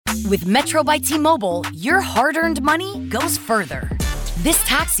With Metro by T-Mobile, your hard-earned money goes further. This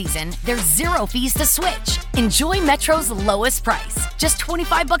tax season, there's 0 fees to switch. Enjoy Metro's lowest price, just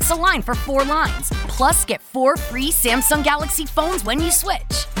 $25 a line for 4 lines. Plus, get 4 free Samsung Galaxy phones when you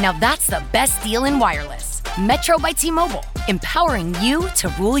switch. Now that's the best deal in wireless. Metro by T-Mobile, empowering you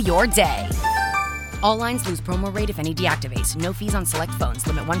to rule your day. All lines lose promo rate if any deactivates. No fees on select phones.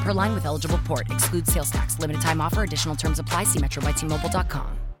 Limit 1 per line with eligible port. Excludes sales tax. Limited time offer. Additional terms apply. See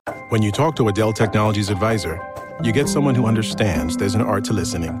metrobytmobile.com. When you talk to a Dell Technologies advisor, you get someone who understands there's an art to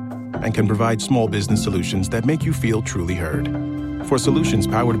listening and can provide small business solutions that make you feel truly heard. For solutions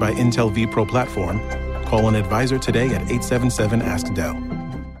powered by Intel vPro platform, call an advisor today at 877-ASK-DELL.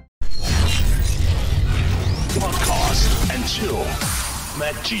 Podcast and chill.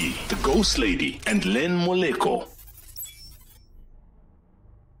 Matt G, the Ghost Lady, and Len Moleko.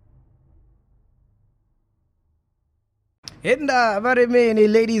 Many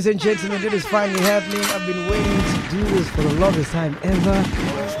ladies and gentlemen, it is finally happening. I've been waiting to do this for the longest time ever.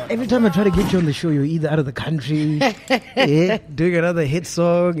 Every time I try to get you on the show, you're either out of the country, doing another hit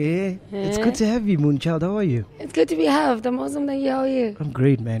song. It's good to have you, Moonchild. How are you? It's good to be haved. I'm awesome. Thank you. How are you? I'm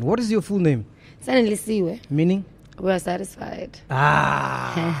great, man. What is your full name? Sanelisiwe. Meaning? We're satisfied.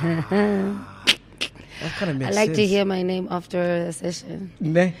 That kind of makes sense. I like to hear my name after a session.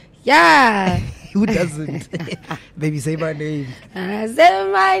 Ne? Yeah. Who doesn't? Baby, say my name.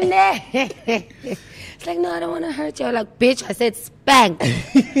 Say my name. It's like, no, I don't want to hurt you. I'm like, bitch, I said spank.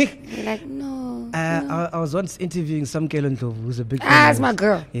 You're like, no. I was once interviewing some Kelentov who's a big fan. It's my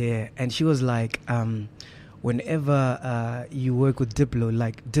girl. Yeah, and she was like, whenever you work with Diplo,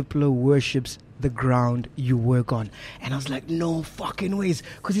 like Diplo worships the ground you work on. And I was like, no fucking ways.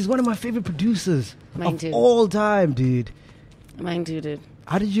 Because he's one of my favorite producers of all time, dude. Mine too, dude.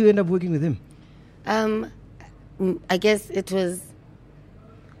 How did you end up working with him? I guess it was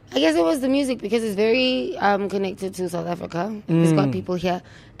the music, because it's very connected to South Africa. He's got people here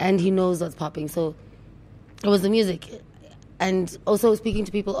and he knows what's popping. So it was the music. And also speaking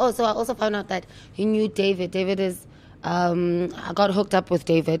to people. So I also found out that he knew David. David is... I got hooked up with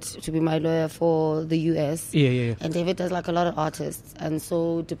David to be my lawyer for the US. Yeah. And David does like a lot of artists. And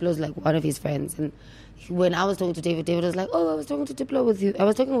so Diplo's like one of his friends. And when I was talking to David, David was like, "Oh, I was talking to Diplo with you. I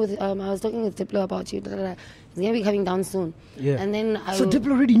was talking with Diplo about you. Da, da, da. He's gonna be coming down soon." Yeah. And then so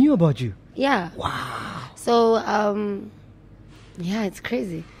Diplo already knew about you. Yeah. Wow. So yeah, it's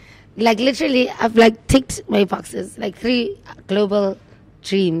crazy. Like literally, I've like ticked my boxes. Like 3 global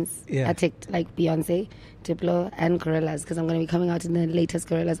dreams. Yeah. I ticked like Beyonce, Diplo, and Gorrilaz, because I'm going to be coming out in the latest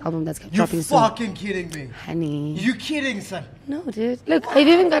Gorrilaz album that's dropping soon. You're fucking kidding me. Honey. You kidding, son? No, dude. Look, I've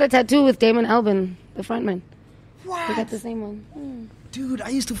even got a tattoo with Damon Albarn, the frontman. What? We got the same one. Dude, I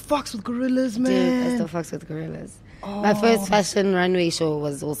used to fucks with Gorillaz, man. Dude, I still fucks with Gorillaz. My first fashion runway show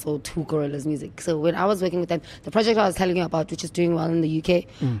was also to Gorillaz music. So when I was working with them, the project I was telling you about, which is doing well in the UK,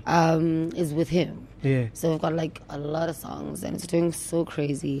 is with him. Yeah. So we've got like a lot of songs and it's doing so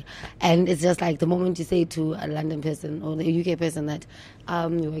crazy. And it's just like the moment you say to a London person or the UK person that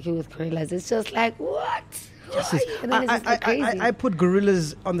you're working with Gorillaz, it's just like, what? And then it's just like crazy. I put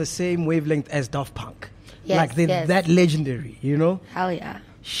Gorillaz on the same wavelength as Daft Punk. Yes, like they're that legendary, you know? Hell yeah.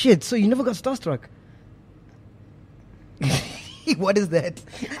 Shit, so you never got starstruck? What is that?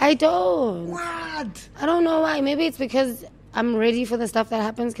 I don't. What? I don't know why. Maybe it's because I'm ready for the stuff that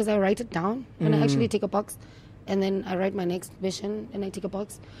happens because I write it down and I actually take a box and then I write my next mission and I take a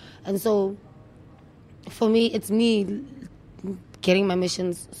box. And so for me, it's me getting my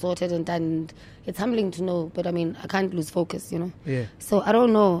missions sorted and done. And it's humbling to know, but I mean, I can't lose focus, you know? Yeah. So I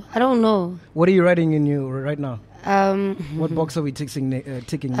don't know. What are you writing in you right now? What box are we ticking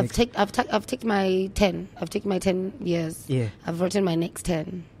next? I've ticked my 10. I've ticked my 10 years. Yeah. I've written my next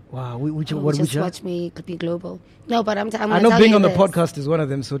 10. Wow. Just watch me be global. No, but I'm I know being on the podcast is one of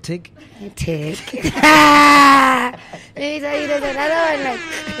them, so tick. Tick. Let me tell you,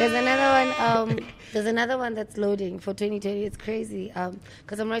 there's another one that's loading for 2020. It's crazy.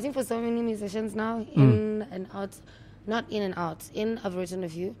 Because I'm writing for so many musicians now, in and out. Not in and out. In, I've written a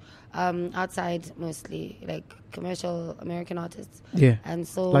few. Outside, mostly, like commercial American artists. Yeah. And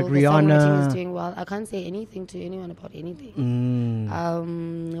so like the Rihanna songwriting is doing well. I can't say anything to anyone about anything.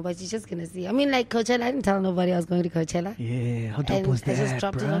 But you're just going to see. I mean, like Coachella, I didn't tell nobody I was going to Coachella. Yeah, how dope was that, I just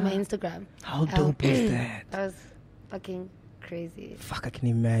dropped it on my Instagram. How dope was that? That was fucking crazy. Fuck, I can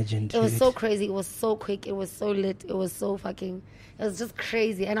imagine, dude. It was so crazy. It was so quick. It was so lit. It was so fucking... It was just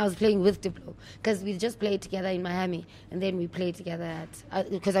crazy. And I was playing with Diplo because we just played together in Miami. And then we played together at...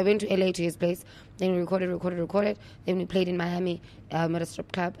 Because I went to LA to his place. Then we recorded. Then we played in Miami at a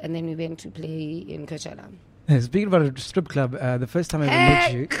strip club. And then we went to play in Coachella. Speaking about a strip club, the first time I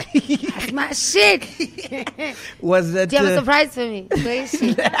ever met you That's my shit. was that. Do you have a surprise for me? Great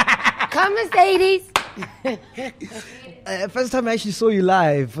shit. Come, Mercedes. First time I actually saw you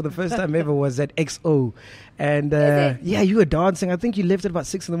live for the first time ever was at XO. And yeah, you were dancing. I think you left at about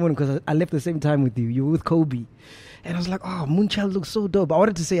 6 in the morning because I left the same time with you. You were with Kobe. And I was like, oh, Moonchild looks so dope. I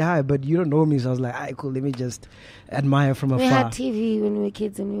wanted to say hi, but you don't know me. So I was like, all right, cool. Let me just admire from afar. We had TV when we were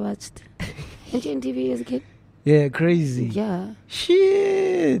kids and we watched. Weren't you on TV as a kid? Yeah, crazy. Yeah.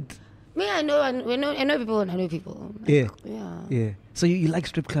 Shit. Me, I know people and I know people. Yeah. Yeah. Yeah. So you like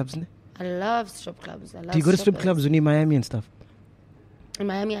strip clubs, ne? I love strip clubs. Do you go to strip clubs when you're in Miami and stuff? In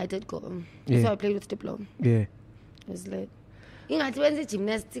Miami, I did go. Yeah. So I played with Diplo. Yeah. It was lit. You know, I went to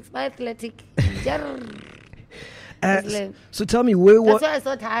gymnastics, athletic. So tell me, where That's what? why I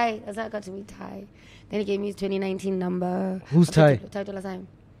saw Ty. That's how I got to meet Ty. Then he gave me his 2019 number. Who's Ty? Ty Dolla $ign.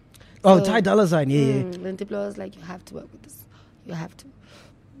 Oh, So, Ty Dolla $ign. Yeah, Then Diplo was like, you have to work with this. You have to.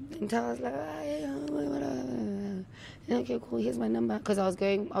 And Ty was like, okay, cool. Here's my number. Because I was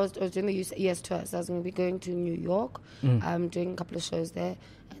doing the US tour. So I was going to be going to New York, doing a couple of shows there,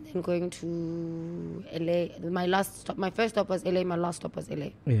 and then going to LA. My first stop was LA. My last stop was LA.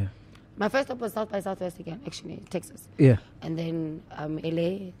 yeah. My first stop was South by Southwest again, actually, Texas. Yeah. And then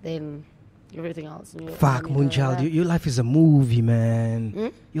LA, then everything else. New York, Fuck, Miami, Moonchild. Your life is a movie,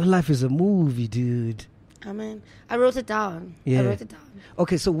 man. Your life is a movie, dude. I mean, I wrote it down. Yeah. I wrote it down.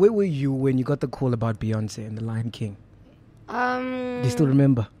 Okay, so where were you when you got the call about Beyonce and the Lion King? Do you still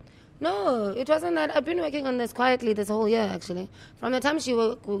remember? No, it wasn't that. I've been working on this quietly this whole year, actually. From the time she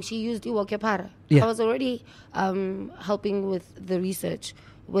used Iwokepara, Yeah. I was already helping with the research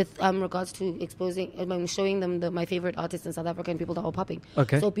with regards to showing them my favorite artists in South Africa and people that were popping.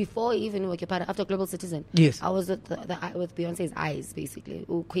 Okay. So before even Iwokepara, after Global Citizen, Yes. I was with with Beyonce's Eyes, basically.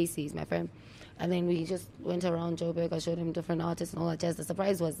 Kwesi is my friend. And then we just went around Joburg. I showed him different artists and all that jazz. The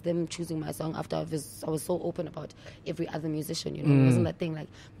surprise was them choosing my song after I was so open about every other musician, you know. It wasn't that thing like,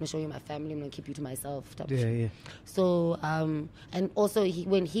 I'm going to show you my family, I'm going to keep you to myself type of shit. Yeah. So, and also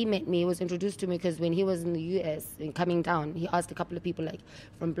when he met me, he was introduced to me because when he was in the US and coming down, he asked a couple of people like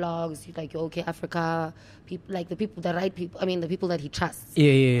from blogs, like OK Africa, people like the people that write people, I mean the people that he trusts.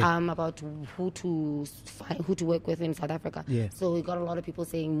 Yeah. About who to work with in South Africa. Yeah. So he got a lot of people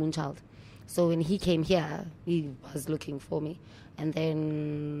saying Moonchild. So when he came here, he was looking for me, and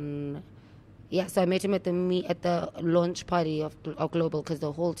then so I met him at the launch party of Global because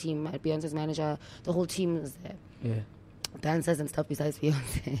the whole team, Beyonce's manager, the whole team was there. Yeah. Dancers and stuff besides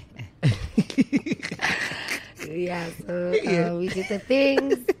Beyonce. So we did the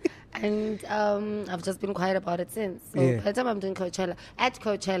things. And I've just been quiet about it since. So by the time I'm doing Coachella,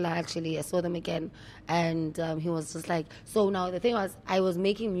 actually, I saw them again. And he was just like, so now the thing was, I was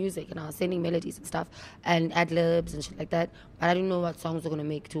making music and I was sending melodies and stuff and ad-libs and shit like that. But I didn't know what songs were going to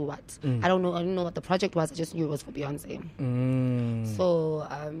make to what. I didn't know what the project was. I just knew it was for Beyonce. So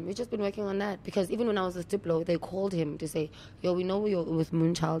we've just been working on that. Because even when I was with Diplo, they called him to say, yo, we know you're with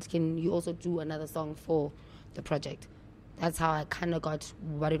Moonchild. Can you also do another song for the project? That's how I kind of got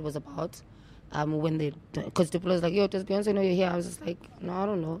what it was about. Because Diplo was like, yo, does Beyonce know you're here? I was just like, no, I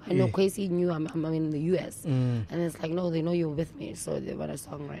don't know. I know Kwesi knew I'm in the US. And it's like, no, they know you're with me. So they want a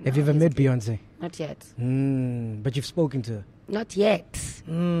song right now. Have you ever met Beyonce? Not yet. But you've spoken to her? Not yet.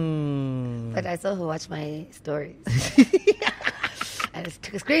 But I saw her watch my stories. I just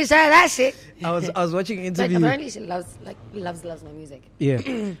took a screenshot of that shit. I was watching an interview. But apparently she loves my music.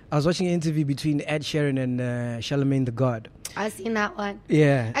 Yeah. I was watching an interview between Ed Sheeran and Charlemagne the God. I seen that one.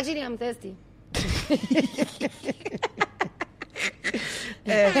 Yeah. Actually, I'm thirsty.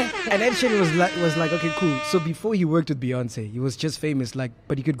 And Ed Sheeran was like, okay, cool. So before he worked with Beyonce, he was just famous,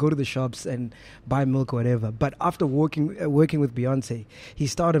 but he could go to the shops and buy milk or whatever. But after working with Beyonce,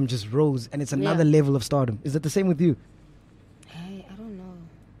 his stardom just rose, and it's another level of stardom. Is that the same with you? Hey, I don't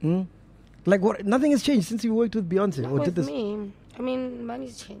know. Like what? Nothing has changed since you worked with Beyonce, Not or with did this? me. I mean,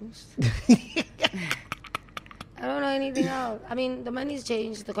 money's changed. I don't know anything else. I mean, the money's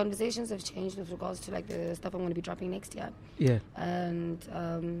changed. The conversations have changed with regards to like the stuff I'm going to be dropping next year. Yeah. And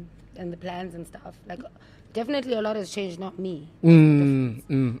the plans and stuff. Like, definitely a lot has changed, not me.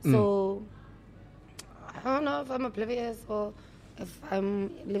 So, I don't know if I'm oblivious or if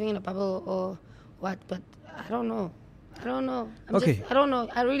I'm living in a bubble or what, but I don't know. I don't know. I don't know.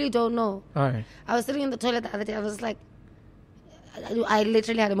 I really don't know. All right. I was sitting in the toilet the other day. I was like, I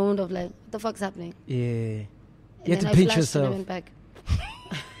literally had a moment of like, what the fuck's happening? Yeah. And You have to then I pinch flushed and I yourself. went back.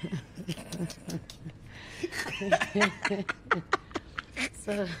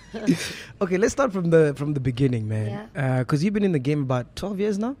 So, Okay, let's start from the beginning, man. Yeah. Because you've been in the game about 12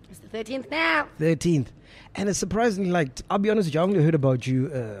 years now? it's the 13th now. 13th. And it's surprisingly, like, I'll be honest with you, I only heard about you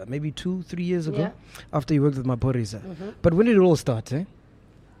maybe 2-3 years ago after you worked with Maporisa. But when did it all start,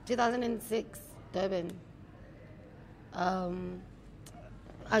 2006, Durban.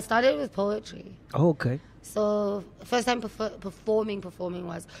 I started with poetry. Oh, okay. So first time performing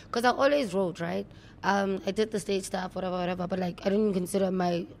was because I always wrote, right? I did the stage stuff, whatever, but like I didn't consider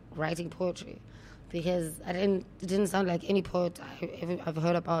my writing poetry because it didn't sound like any poet I've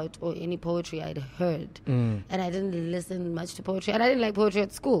heard about or any poetry I'd heard, and I didn't listen much to poetry, and I didn't like poetry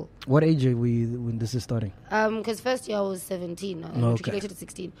at school. What age were you when this is starting? Because first year I was 17. I matriculated at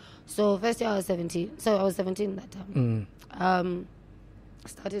 16. So first year I was 17. So I was 17 that time.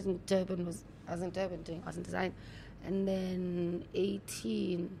 Started in Durban. I was in Durban doing arts and design, and then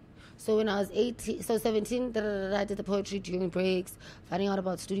 18. So when I was 18, so 17, I did the poetry during breaks, finding out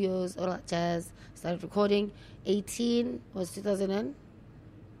about studios, all that jazz. Started recording. 18 was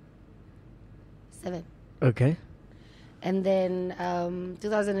 2007. Okay. And then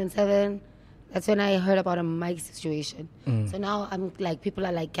 2007, that's when I heard about a mic situation. So now I'm like, people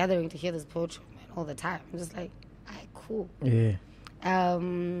are like gathering to hear this poetry all the time. I'm just like, alright, cool. Yeah.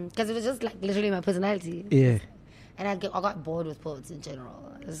 Because it was just like literally my personality. Yeah. And I got bored with poets in general.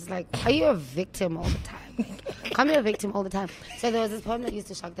 It's like, are you a victim all the time? Like, can't be a victim all the time. So there was this poem that used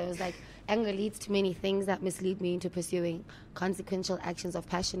to shock that was like, anger leads to many things that mislead me into pursuing consequential actions of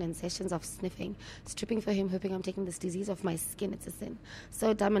passion and sessions of sniffing. Stripping for him, hoping I'm taking this disease off my skin, it's a sin.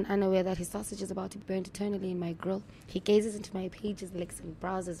 So dumb and unaware that his sausage is about to be burned eternally in my grill. He gazes into my pages, licks and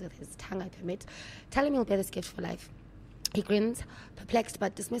browses with his tongue I permit. Tell him he'll bear this gift for life. He grins, perplexed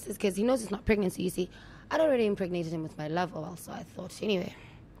but dismisses because he knows it's not pregnancy, you see. I'd already impregnated him with my love, or else, so I thought. Anyway,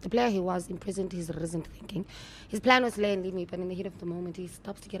 the player he was imprisoned his risen thinking. His plan was to lay and leave me, but in the heat of the moment, he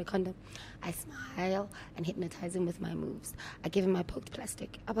stops to get a condom. I smile and hypnotize him with my moves. I give him my poked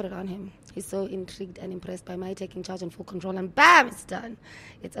plastic. I put it on him. He's so intrigued and impressed by my taking charge and full control, and bam, it's done.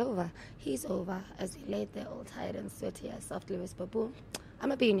 It's over. He's over. As we laid there all tired and sweaty, I softly whisper, boom. I'm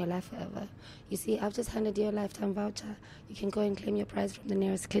going to be in your life forever. You see, I've just handed you a lifetime voucher. You can go and claim your prize from the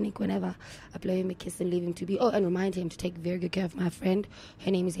nearest clinic whenever. I blow him a kiss and leave him to be. Oh, and remind him to take very good care of my friend. Her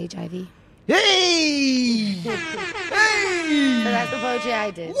name is HIV. Hey! So that's the poetry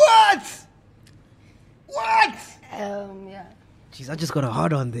I did. What? Yeah. Jeez, I just got a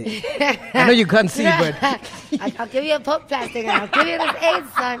heart on there. I know you can't see, but... I'll give you a poke plastic and I'll give you this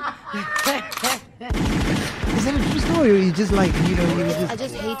AIDS, son. Is that a true story, or you just like, you just... I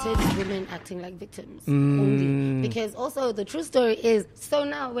just hated women acting like victims only. Because also the true story is, so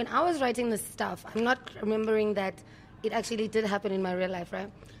now when I was writing this stuff, I'm not remembering that it actually did happen in my real life,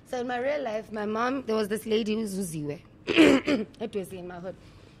 right? So in my real life, my mom, there was this lady who's Zuziwe. It was in my hood.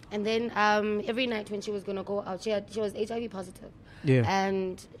 And then every night when she was going to go out, she was HIV positive. Yeah.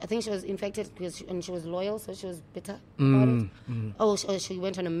 And I think she was infected and she was loyal, so she was bitter about it. Oh, she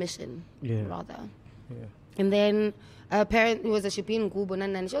went on a mission, rather. Yeah. And then apparently it was a Shipin Gubo,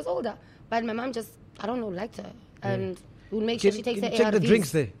 and she was older. But my mom just, I don't know, liked her. And would make sure she takes her ARVs. Check the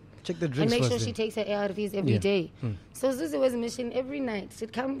drinks there. Check the drinks. And make sure she takes her ARVs every day. So Zuzi was a mission every night.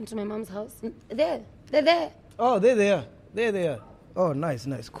 She'd come to my mom's house. They're there. Oh, they're there. Oh, nice.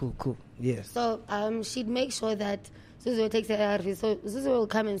 Cool. Yes. So she'd make sure that Zuzi takes her ARVs. So Zuzi will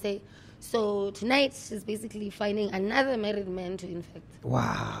come and say, so tonight she's basically finding another married man to infect.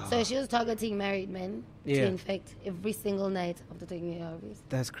 Wow. So she was targeting married men to infect every single night after taking ARVs.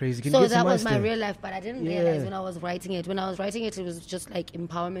 That's crazy. So that was my real life, but I didn't realize when I was writing it. When I was writing it, it was just like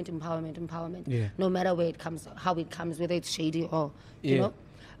empowerment. Yeah. No matter where it comes, how it comes, whether it's shady or, you know.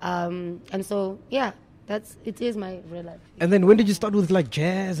 And so, it is my real life. And then when did you start with like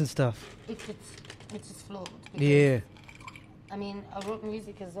jazz and stuff? It just flowed. Yeah. I mean, I wrote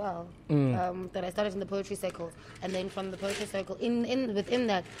music as well. That I started in the poetry circle, and then from the poetry circle, within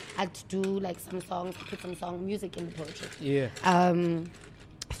that, I had to do like some songs, put some music in the poetry. Yeah.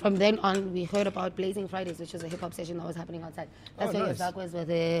 From then on, we heard about Blazing Fridays, which was a hip hop session that was happening outside. That's where your Zakwas were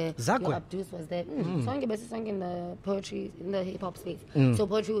there. Your Abdus was there. Song in the poetry, in the hip hop space. So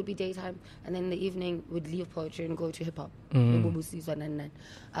poetry would be daytime, and then in the evening we'd leave poetry and go to hip hop. Busis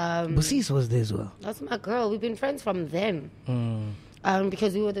was there as well. That's my girl. We've been friends from then.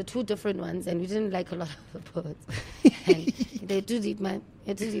 Because we were the two different ones, and we didn't like a lot of the poets. And they're too deep, man.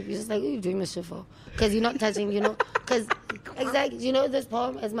 They're too deep. You're just like, what are you doing this shit for? Because you're not touching, Because, exactly, this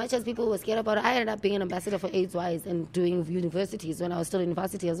poem, as much as people were scared about it, I ended up being an ambassador for AIDS-wise and doing universities when I was still in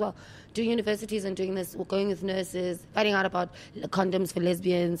university as well. Doing universities and doing this, going with nurses, finding out about condoms for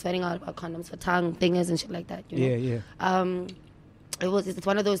lesbians, finding out about condoms for tongue thingers and shit like that, It's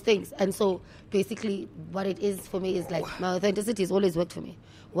one of those things. And so basically what it is for me is like my authenticity has always worked for me.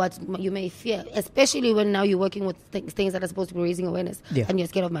 What you may fear, especially when now you're working with things that are supposed to be raising awareness, and you're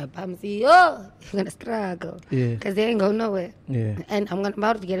scared of my bumsy, you're going to struggle because they ain't going nowhere. And I'm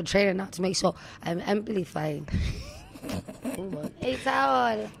about to get a trainer now to make sure I'm amplifying.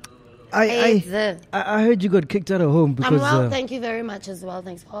 I heard you got kicked out of home because... I'm well, thank you very much as well.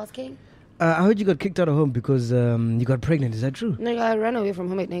 Thanks for asking. I heard you got kicked out of home because you got pregnant. Is that true? No, I ran away from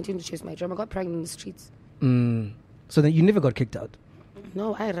home at 19 to chase my dream. I got pregnant in the streets. So then you never got kicked out?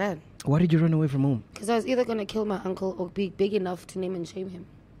 No, I ran. Why did you run away from home? Because I was either going to kill my uncle or be big enough to name and shame him.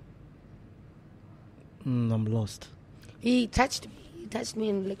 I'm lost. He touched me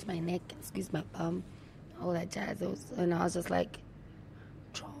and licked my neck and squeezed my bum, all that jazz. And I was just like,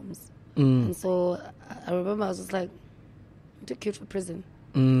 drums. And so I remember I was just like, I'm too cute for prison.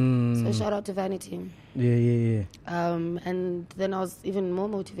 So shout out to Vanity. Yeah. And then I was even more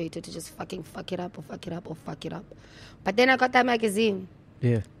motivated to just fucking fuck it up. But then I got that magazine.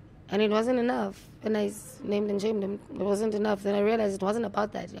 Yeah. And it wasn't enough. And I named and shamed him. It wasn't enough. Then I realized it wasn't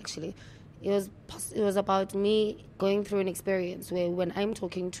about that, actually. It was about me going through an experience where when I'm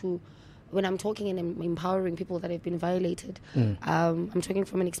talking and I'm empowering people that have been violated, I'm talking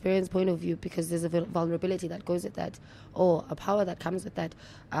from an experience point of view because there's a vulnerability that goes with that, or a power that comes with that,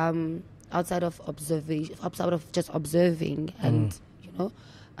 outside of observation, outside of just observing, and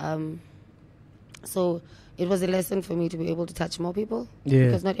so it was a lesson for me to be able to touch more people,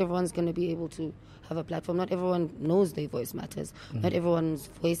 because not everyone's going to be able to have a platform. Not everyone knows their voice matters. Not everyone's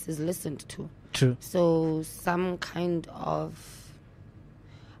voice is listened to. True. So some kind of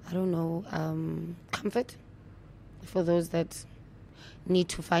comfort for those that need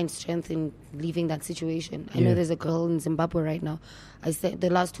to find strength in leaving that situation. I know there's a girl in Zimbabwe right now. I said the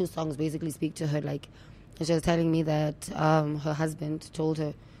last 2 songs basically speak to her. Like, she was telling me that her husband told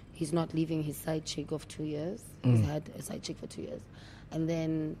her he's not leaving his side chick of 2 years. He's had a side chick for 2 years. And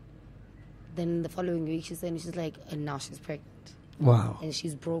then the following week she's like, and now she's pregnant. Wow. And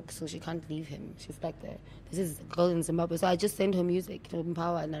she's broke, so she can't leave him. She's like, this is a girl in Zimbabwe. So I just sent her music to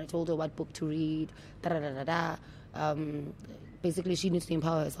empower, and I told her what book to read, basically, she needs to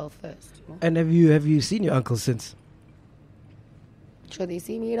empower herself first. You know? And have you seen your uncle since? Sure, they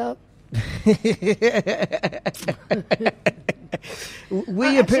see me, though.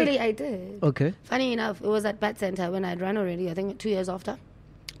 Actually, I did. Okay. Funny enough, it was at Bat Center when I'd run already. I think 2 years after,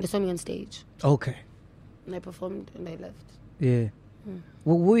 they saw me on stage. Okay. And I performed, and I left. Yeah.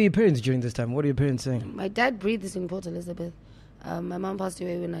 What were your parents during this time? What are your parents saying? My dad breathes in Port Elizabeth. My mom passed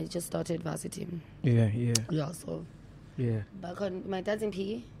away when I just started varsity. Yeah. Yeah, so. Yeah. My dad's in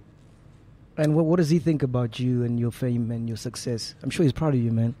PE. And what does he think about you and your fame and your success? I'm sure he's proud of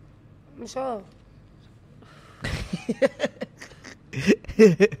you, man. I'm sure.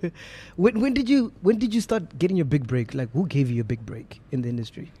 When did you start getting your big break? Like, who gave you a big break in the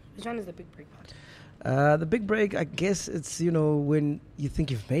industry? Which one is the big break part? The big break, I guess it's, when you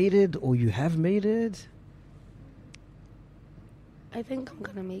think you've made it or you have made it. I think I'm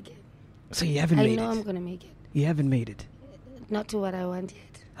going to make it. So you haven't made it? I know I'm going to make it. You haven't made it? Not to what I want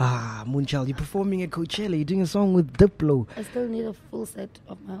yet. Moonchild, you're performing at Coachella. You're doing a song with Diplo. I still need a full set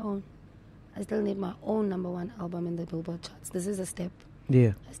of my own. I still need my own #1 album in the Billboard charts. This is a step.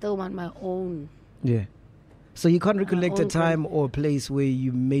 Yeah. I still want my own. Yeah. So you can't recollect a time or a place where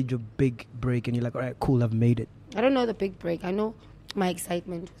you made your big break and you're like, all right, cool, I've made it. I don't know the big break. I know my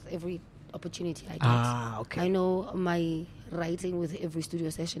excitement with every opportunity I get. Okay. I know my writing with every studio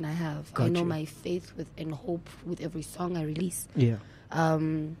session I have. I know my faith and hope with every song I release. Yeah.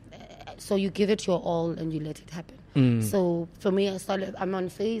 So you give it your all and you let it happen. So for me, I'm on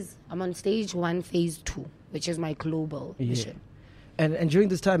stage 1, phase 2, which is my global mission. And during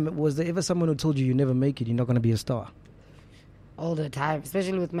this time, was there ever someone who told you never make it, you're not going to be a star? All the time,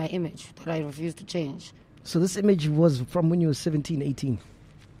 especially with my image that I refuse to change. So this image was from when you were 17, 18?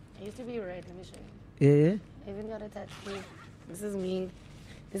 I used to be red, let me show you. Yeah? I even got a tattoo. This is me.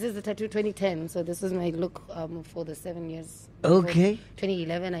 This is the tattoo 2010, so this is my look for the 7 years. Okay.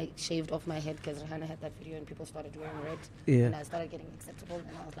 2011, I shaved off my head because Rihanna had that video and people started wearing red. Yeah. And I started getting acceptable,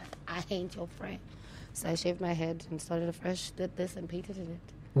 and I was like, I ain't your friend. So I shaved my head and started afresh, did this, and patented it.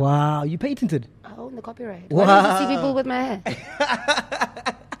 Wow, you patented? I own the copyright. Wow. Why don't you see people with my hair?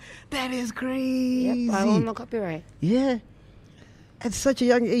 That is crazy. Yep, I own the copyright. Yeah. At such a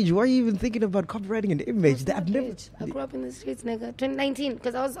young age, why are you even thinking about copywriting an image? I grew up in the streets, nigga. 2019,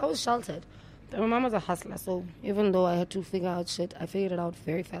 because I was sheltered. But my mom was a hustler, so even though I had to figure out shit, I figured it out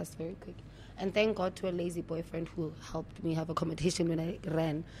very fast, very quick. And thank God to a lazy boyfriend who helped me have accommodation when I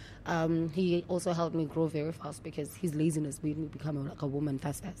ran. He also helped me grow very fast because his laziness made me become like a woman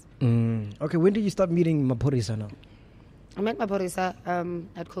fast. Okay, when did you start meeting Maporisa now? I met Maporisa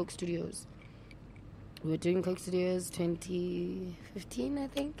at Coke Studios. We were doing Coke Studios 2015, I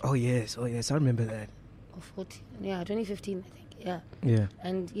think. Oh yes, I remember that. Or 14, yeah, 2015, I think, yeah. Yeah.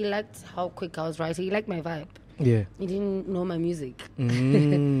 And he liked how quick I was writing. He liked my vibe. Yeah. He didn't know my music.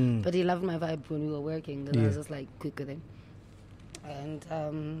 But he loved my vibe when we were working. And I was just like quick with him.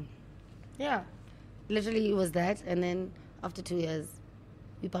 And yeah, literally it was that. And then after 2 years,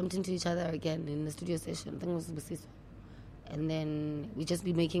 we bumped into each other again in the studio session. I think it was Basiso. And then we just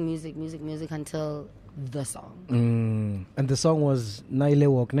be making music until the song. And the song was Naile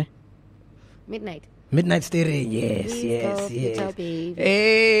Walk, ne? Midnight Steering, yes. Baby.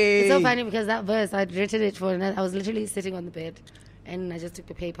 Hey. It's so funny because that verse, I'd written it for, I was literally sitting on the bed and I just took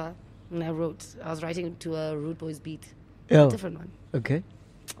the paper and I was writing to a Rude Boys beat. Oh. A different one. Okay.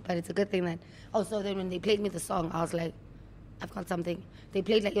 But it's a good thing that, so then when they played me the song, I was like, I've got something. They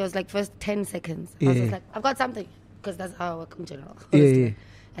played it was like first 10 seconds. I was just like, I've got something. Because that's how I work in general. Yeah.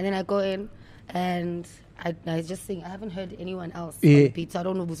 And then I go in and I just sing. I haven't heard anyone else on the beat, so I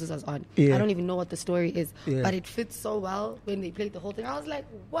don't know who this is on. I don't even know what the story is. But it fits so well when they played the whole thing. I was like,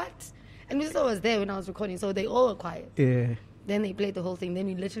 what? And Mr. was there when I was recording, so they all were quiet. Yeah. Then they played the whole thing. Then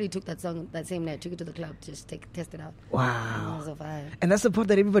we literally took that song that same night, took it to the club, just test it out. Wow. It was so fine. And that's the part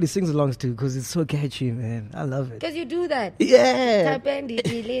that everybody sings along to because it's so catchy, man. I love it. Because you do that. Yeah. Tap and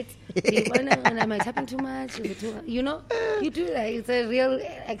delete. Am I tapping too much? You know, you do that. It's a real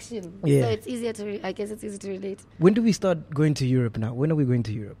action. Yeah. So it's easier to, I guess it's easy to relate. When do we start going to Europe now? When are we going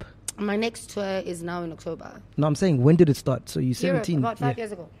to Europe? My next tour is now in October. No, I'm saying, when did it start? So you're Europe, 17. about 5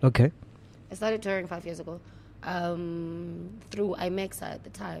 years ago. Okay. I started touring 5 years ago through IMEXA at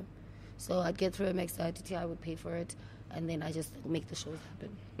the time. So I'd get through IMEXA, TTI would pay for it, and then I just make the shows happen.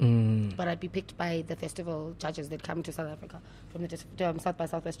 But I'd be picked by the festival judges that come to South Africa. From the South by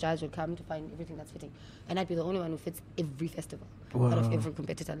Southwest judge would come to find everything that's fitting. And I'd be the only one who fits every festival. Out of every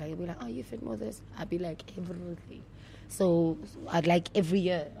competitor. Like, they'd be like, oh, you fit more this. I'd be like, everything. So I'd like every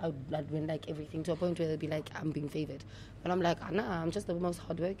year, I'd win like everything to a point where they'd be like, I'm being favored. But I'm like, nah, I'm just the most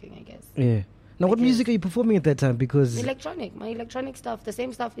hardworking, I guess. Yeah. Now, what music are you performing at that time? Because my electronic stuff, the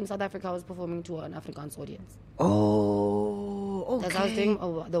same stuff in South Africa I was performing to an Afrikaans audience. Oh, okay. As I was doing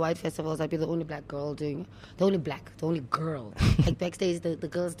the white festivals, I'd be the only black girl doing, the only girl. Like backstage, the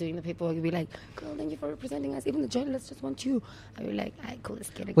girls doing the paperwork would be like, girl, thank you for representing us. Even the journalists just want you. I'd be like, alright, cool, let's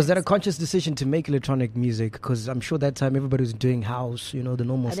get it. Was that a conscious decision to make electronic music? Because I'm sure that time everybody was doing house, the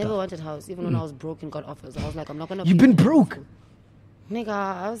normal stuff. I never wanted house. Even when I was broke and got offers, I was like, I'm not going to. You've been broke? Nigga,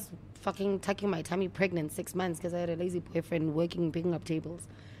 I was fucking tucking my tummy pregnant 6 months because I had a lazy boyfriend working, picking up tables,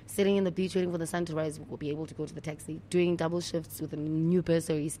 sitting in the beach waiting for the sun to rise, we'll be able to go to the taxi, doing double shifts with a new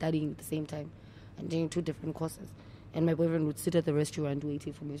bursary, studying at the same time, and doing 2 different courses. And my boyfriend would sit at the restaurant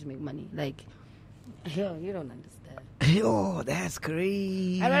waiting for me to make money. Like, yo, you don't understand. Yo, that's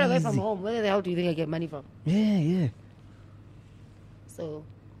crazy. I ran away from home. Where the hell do you think I get money from? Yeah. So...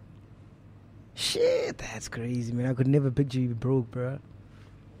 Shit, that's crazy, man. I could never picture you broke, bro.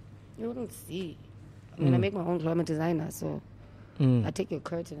 You wouldn't see. I mean, I make my own climate designer, so I take your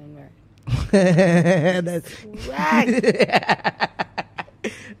curtain and wear it.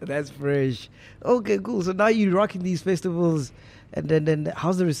 That's fresh. Okay, cool. So now you're rocking these festivals, and then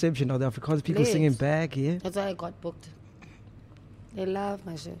how's the reception? Are the Afrikaans people singing back? Yeah, that's why I got booked. They love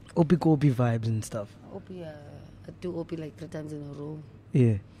my shit. Opi vibes and stuff. Opi, I do Opi like 3 times in a row.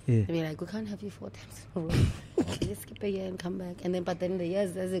 Yeah. I mean, like, we can't have you 4 times in a row. Let's skip a year and come back. But then the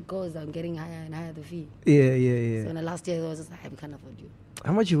years as it goes, I'm getting higher and higher the fee. Yeah. So in the last year, I was just like, we can't afford you.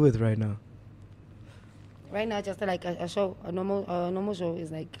 How much you worth right now? Right now, just like a show, a normal show is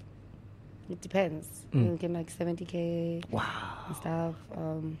like, it depends. You get like 70K. Wow. And stuff.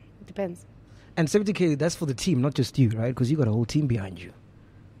 It depends. And 70K, that's for the team, not just you, right? Because you got a whole team behind you.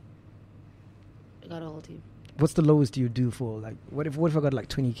 I got a whole team. What's the lowest you do for, like, what if I got like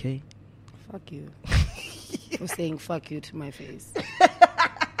 20K? Fuck you. For saying fuck you to my face.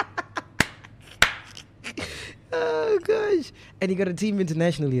 Oh, gosh. And you got a team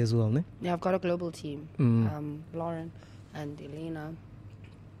internationally as well, ne? Yeah, I've got a global team. Lauren and Elena.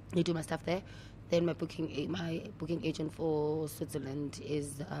 They do my stuff there. Then my booking agent for Switzerland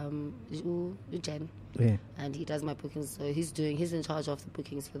is Jen. Yeah. And he does my bookings. So he's in charge of the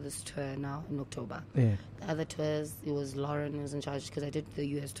bookings for this tour now in October. Yeah. The other tours, it was Lauren who was in charge because I did the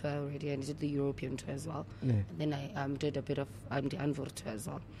US tour already and I did the European tour as well. Yeah. And then I did a bit of the Anvor tour as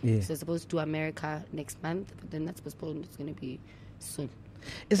well. Yeah. So I'm supposed to do America next month, but then that's postponed. It's going to be soon.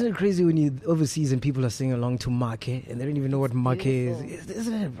 Isn't it crazy when you're overseas and people are singing along to Make and they don't even know what Make is?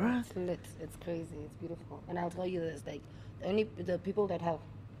 Isn't it, bro? It's lit. It's crazy. It's beautiful. And I'll tell you this, like, the people that have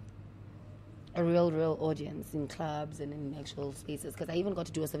a real audience in clubs and in actual spaces, because I even got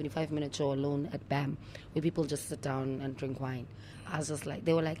to do a 75-minute show alone at BAM where people just sit down and drink wine. I was just like,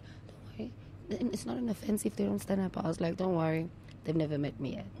 they were like, don't worry, it's not an offense if they don't stand up. I was like, don't worry, they've never met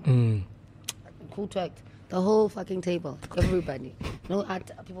me yet. Cool twerked. The whole fucking table, everybody. No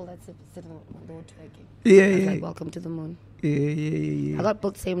people that sit on the road twerking. Yeah, I was like, welcome to the moon. Yeah. I got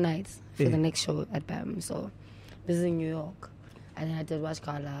booked same night for the next show at BAM. So this is in New York. And then I did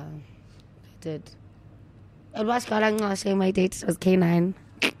Washkala. At Washkala, my date was K9.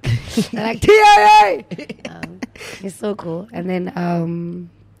 They're like, TIA! It's so cool. And then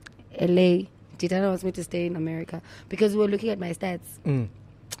LA, Titana wants me to stay in America because we were looking at my stats. And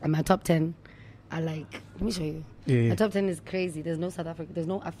my top 10 are like, let me show you. My top 10 is crazy. There's no South Africa. There's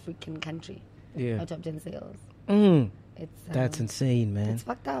no African country. My top 10 sales. That's insane, man. It's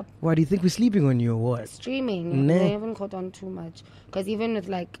fucked up. Why do you think we're sleeping on you or what? Streaming. They haven't caught on too much. Because even with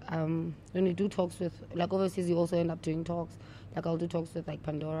like, when you do talks with, like overseas, you also end up doing talks. Like I'll do talks with like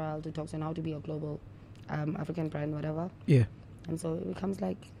Pandora. I'll do talks on how to be a global African brand, whatever. Yeah. And so it becomes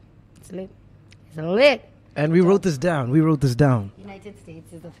like, it's lit. It's lit. And we wrote this down. United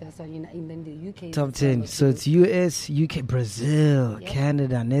States is the first one. And then the UK. Top 10. So it's US, UK, Brazil,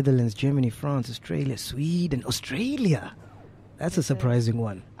 Canada, Netherlands, Germany, France, Australia, Sweden, Australia. That's a surprising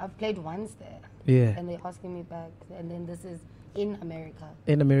one. I've played once there. Yeah. And they're asking me back. And then this is in America.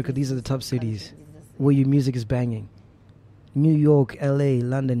 In America, these are the top cities where your music is banging. New York, LA,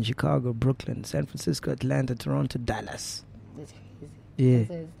 London, Chicago, Brooklyn, San Francisco, Atlanta, Toronto, Dallas. That's crazy. Yeah.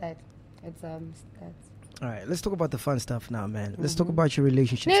 So it's stats. All right, let's talk about the fun stuff now, man. Let's talk about your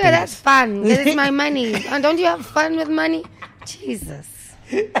relationship. Nigga, that's fun. This is my money. And don't you have fun with money? Jesus.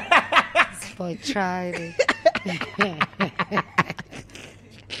 This boy tried it.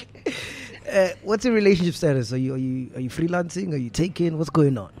 What's your relationship status? Are you freelancing? Are you taking? What's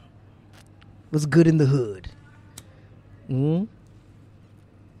going on? What's good in the hood?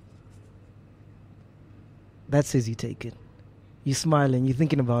 That says you take it. You smiling. You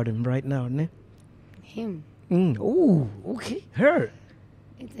thinking about him right now, ne? Him. Oh, okay. Her.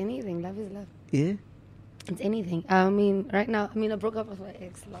 It's anything. Love is love. Yeah. It's anything. I mean, right now, I broke up with my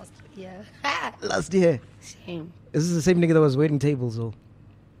ex last year. Last year. Shame. This is the same nigga that was waiting tables, or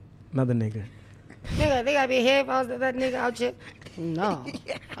another nigga? Nigga, think I'd be here if I was that nigga out here? No.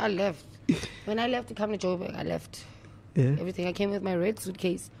 I left. When I left to come to Joburg, I left. Yeah. Everything. I came with my red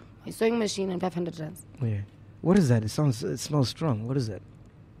suitcase, my sewing machine, and 500 rands. Yeah. What is that? It smells strong. What is that?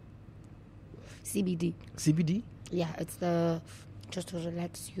 CBD. CBD? Yeah, it's just to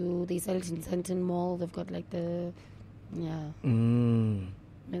relax you. They sell it in Sandton Mall. They've got like the, And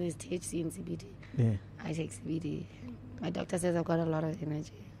there's THC and CBD. Yeah. I take CBD. My doctor says I've got a lot of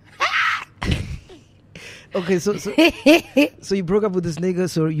energy. Okay, so you broke up with this nigga,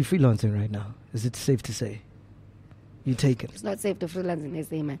 so you freelancing right now? Is it safe to say? You take it? It's not safe to freelance in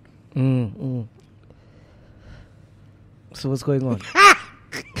SA, man. So what's going on?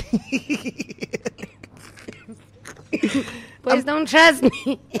 Boys don't trust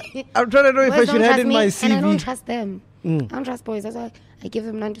me. I'm trying to know if I should add in my CV. And I don't trust them. I don't trust boys. That's why I give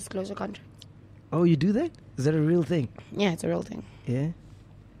them non-disclosure contracts. Oh, you do that? Is that a real thing? Yeah, it's a real thing. Yeah?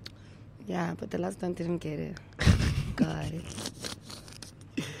 Yeah, but the last one didn't get it. God.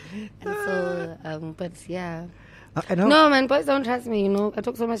 And so, but yeah. No, man, boys don't trust me, I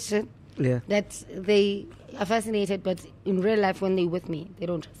talk so much shit. Yeah. That they are fascinated, but in real life, when they're with me, they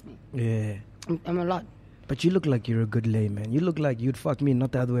don't trust me. Yeah. I'm a lot. But you look like you're a good lay, man. You look like you'd fuck me,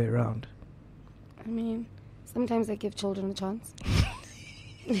 not the other way around. I mean, sometimes I give children a chance.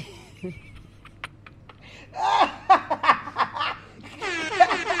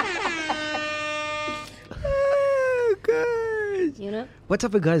 Oh, God. What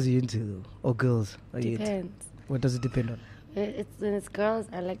type of guys are you into, though? Or girls? Depends. What does it depend on? When it's girls,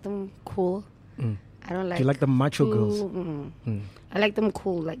 I like them cool. I don't like. Do you like the macho girls? I like them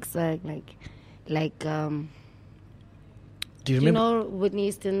cool, like swag, like. Do you remember? Whitney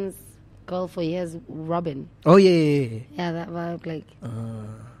Houston's girl for years, Robin? Oh yeah. Yeah, that vibe, like.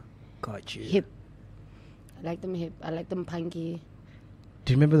 Got you. Hip. I like them hip. I like them punky.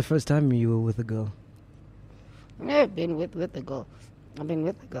 Do you remember the first time you were with a girl? I've never been with a girl. I've been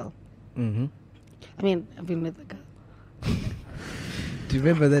with a girl. Mm-hmm. I've been with a girl. Do you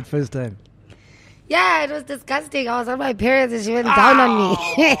remember that first time? Yeah, it was disgusting. I was on my period and she went down on me.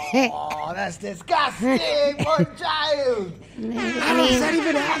 Oh, that's disgusting, Moonchild. How does that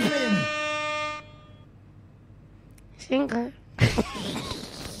even happen? Shinker.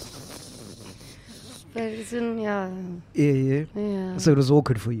 Very soon, yeah. Yeah. So it was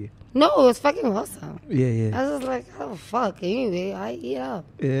awkward for you. No, it was fucking awesome. Yeah. I was just like, oh fuck. Anyway, I eat up.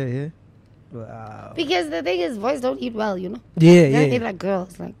 Yeah. Wow. Because the thing is, boys don't eat well, you know. Yeah. They eat like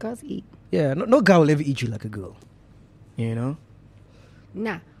girls. Like girls eat. Yeah. No guy will ever eat you like a girl. You know.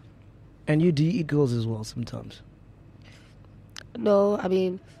 Nah. And do you eat girls as well sometimes? No, I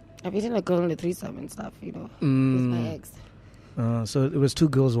mean, I've eaten a girl in a threesome and stuff, you know, with my ex. So it was 2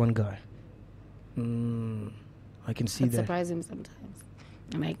 girls, 1 guy. I can see I'd that. surprise him sometimes.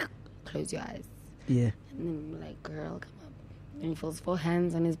 I'm like, close your eyes. Yeah. And then I'm like, girl, come up. And he feels 4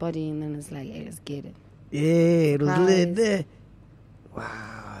 hands on his body, and then it's like, hey, let's get it. Yeah, it was lit there.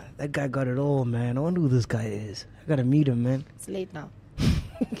 Wow, that guy got it all, man. I wonder who this guy is. I gotta meet him, man. It's late now.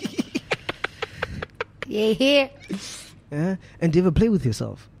 Yeah. Yeah. And do you ever play with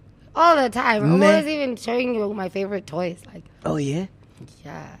yourself? All the time. I'm Nah. always even showing you my favorite toys. Like, Oh yeah.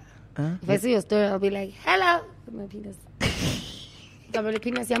 yeah. Huh? If I see your story, I'll be like, hello. With my penis. My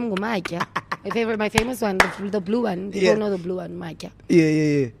penis yam ngumakya. My famous one, the blue one. People know the blue one, Makya.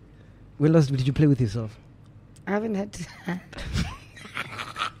 Yeah. When last did you play with yourself? I haven't had to.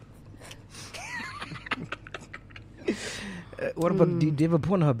 What about, do you have a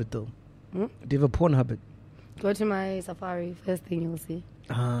porn habit though? Do you have a porn habit? Go to my Safari, first thing you'll see.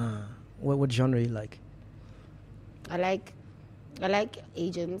 What genre you like? I like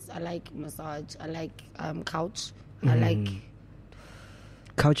agents. I like massage. I like couch. I like.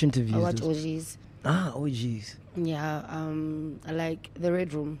 Couch interviews. I watch OGs. OGs. Yeah. I like the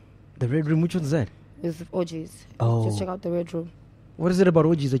Red Room The Red Room, which one's that? with OGs. Oh. Just check out the Red Room. What is it about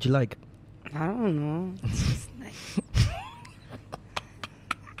OGs that you like? I don't know. It's just nice.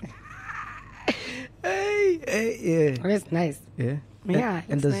 Hey, yeah. It's nice. Yeah. Yeah,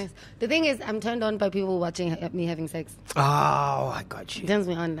 And it's nice. The thing is, I'm turned on by people watching me having sex. Oh, I got It you. turns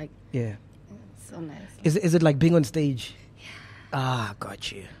me on. Like, Yeah. so nice. Is it like being on stage? Yeah.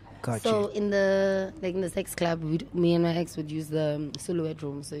 Got you. So in the sex club, me and my ex would use the silhouette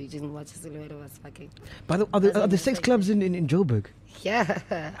room, so you just watch the silhouette of us fucking. By the way, are the sex clubs in Joburg? Yeah.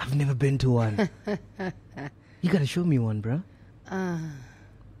 I've never been to one. You gotta show me one, bro.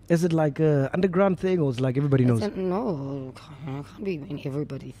 Is it like a underground thing, or it's like everybody knows? No, it can't be an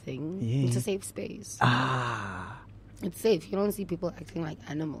everybody thing. Yeah. It's a safe space. It's safe. You don't see people acting like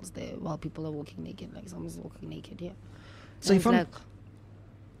animals there while people are walking naked, like someone's walking naked here. So if I'm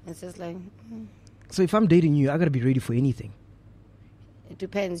it's just like. So if I'm dating you, I gotta be ready for anything. It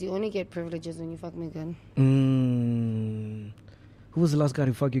depends. You only get privileges when you fuck me good. Who was the last guy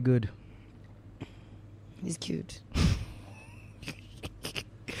to fuck you good? He's cute.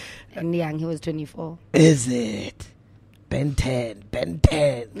 And young, he was 24. Is it? Ben 10.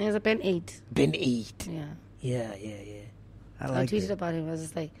 He was a Ben 8. Ben 8. Yeah. Yeah. I tweeted about him. I was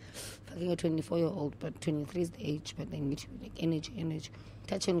just like, fucking a 24-year-old, but 23 is the age, but they meet you like energy.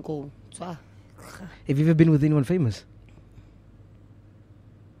 Touch and go. Have you ever been with anyone famous?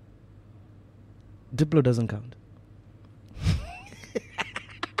 Diplo doesn't count.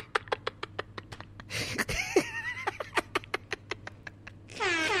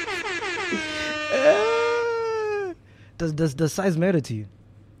 Does size matter to you?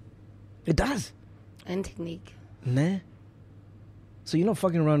 It does. And technique. Nah. So you're not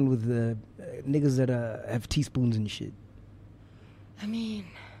fucking around with niggas that have teaspoons and shit. I mean,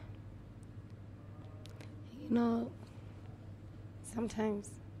 you know, sometimes,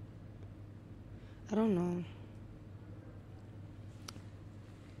 I don't know.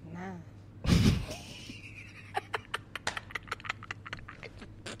 Nah.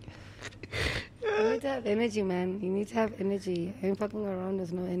 You need to have energy, man. You need to have energy. I ain't fucking around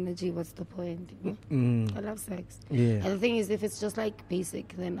with no energy. What's the point? You know? I love sex. Yeah. And the thing is, if it's just like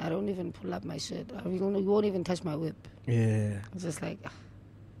basic, then I don't even pull up my shit. You won't even touch my whip. Yeah. It's just like.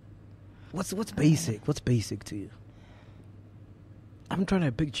 What's basic? What's basic to you? I'm trying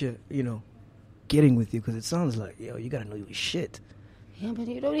to picture, getting with you because it sounds like, you gotta know your shit. Yeah, but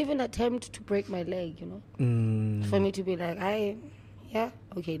you don't even attempt to break my leg, For me to be like,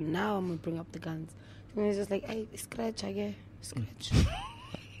 okay, now I'm gonna bring up the guns. And it's just like, hey, scratch, scratch.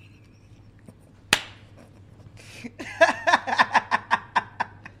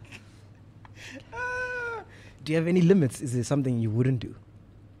 Do you have any limits? Is there something you wouldn't do?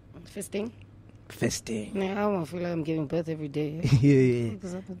 Fisting? Fisting. I don't feel like I'm giving birth every day. Yeah.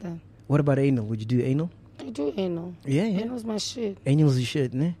 What's up with that? What about anal? Would you do anal? I do anal. Yeah. Anal's my shit. Anal's your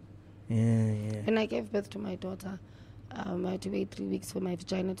shit, ne? Yeah. And I gave birth to my daughter. I had to wait 3 weeks for my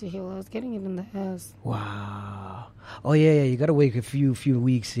vagina to heal. I was getting it in the ass. Wow. Oh, yeah. You gotta wait a few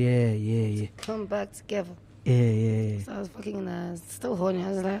weeks. Yeah. Come back together. Yeah. So I was fucking in the still horny. I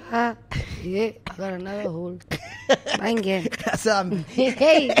was like, yeah, I got another hole. Bang again.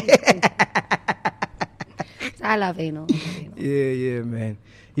 Hey. I love anal. Yeah, man.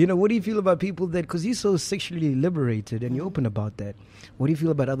 What do you feel about people that, because you're so sexually liberated and you're open about that, what do you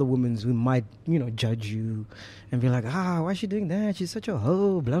feel about other women who might, judge you and be like, why is she doing that? She's such a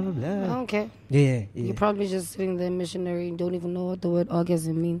hoe, blah, blah, blah. I don't care. Yeah. You're probably just sitting there missionary and don't even know what the word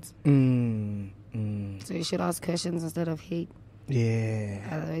orgasm means. So you should ask questions instead of hate. Yeah.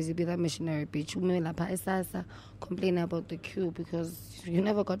 Otherwise you'll be that missionary bitch. You complain about the queue because you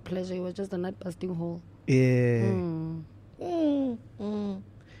never got pleasure. You were just a nut busting hole. Yeah.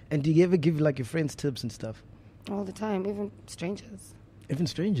 And do you ever give like your friends tips and stuff? All the time, even strangers. Even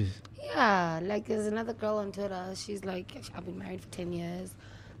strangers? Yeah, like there's another girl on Twitter. She's like, I've been married for 10 years.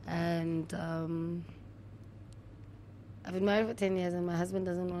 And I've been married for 10 years and my husband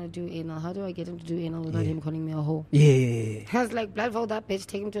doesn't want to do anal. How do I get him to do anal without him calling me a hoe? Yeah. I was like, blindfold that bitch,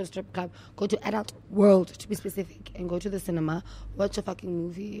 take him to a strip club, go to Adult World, to be specific, and go to the cinema, watch a fucking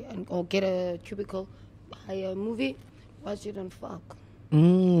movie, or get a cubicle, hire a movie, watch it and fuck.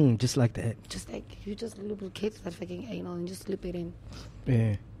 Just like that. Just like, you just lubricate that fucking anal and just slip it in.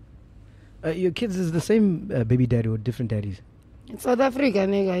 Yeah. Your kids is the same baby daddy or different daddies? In South Africa,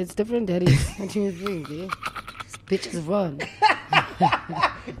 nigga, it's different daddies. What do you think, yeah? Bitches run.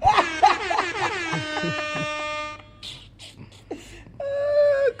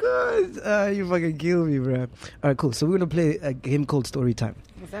 Oh, God. You fucking kill me, bro. All right, cool. So we're going to play a game called Story Time.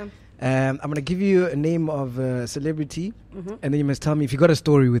 What's that? I'm going to give you a name of a celebrity, and then you must tell me if you got a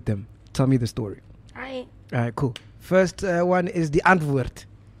story with them. Tell me the story. All right, cool. First one is the antwoord.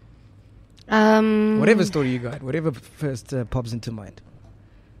 Whatever story you got, whatever first pops into mind.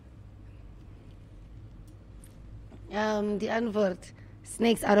 The antwoord.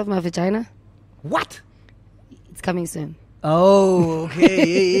 Snakes out of my vagina. What? It's coming soon. Oh,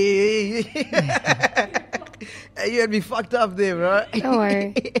 okay. You had me fucked up there, bro. Don't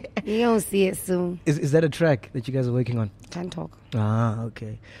worry. You're going to see it soon. Is that a track that you guys are working on? Can't talk.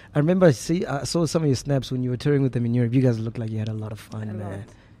 Okay. I remember I saw some of your snaps when you were touring with them in Europe. You guys looked like you had a lot of fun, man.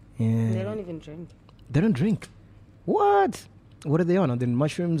 Yeah. They don't even drink. They don't drink? What? What are they on? Are they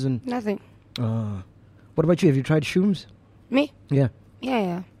mushrooms and... Nothing. What about you? Have you tried shrooms? Me? Yeah.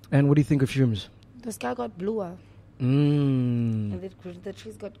 Yeah. And what do you think of shrooms? The sky got bluer. And the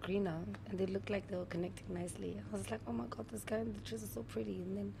trees got greener. And they looked like they were connecting nicely. I was like, oh my God, the sky and the trees are so pretty.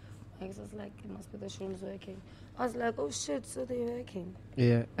 And then I was like, it must be the shrooms working. I was like, oh shit, so they're working.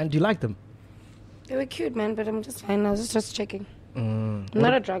 Yeah. And do you like them? They were cute, man, but I'm just fine. I was just checking. I'm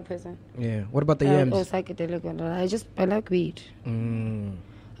not a drug person. Yeah. What about the yams? Or psychedelic. I like weed.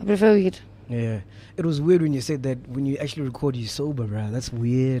 I prefer weed. Yeah. It was weird when you said that when you actually record you sober, bro. That's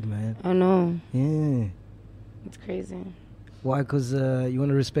weird, man. I know. Yeah. It's crazy. Why? Because you want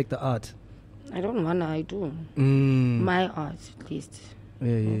to respect the art. I don't wanna, I do. My art, at least. Yeah.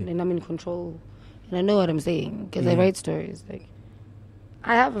 And I'm in control. And I know what I'm saying. Because I write stories. Like,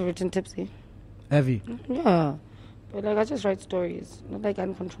 I have written Tipsy. Have you? Yeah. But like, I just write stories. Not like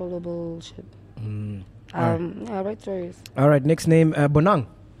uncontrollable shit. Yeah, I write stories. All right, next name, Bonang.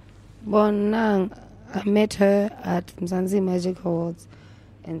 Bonang. I met her at Mzansi Magic Awards.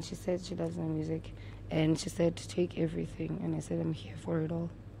 And she said she loves my music. And she said, take everything. And I said, I'm here for it all.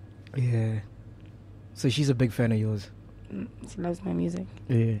 Yeah. So she's a big fan of yours. She loves my music.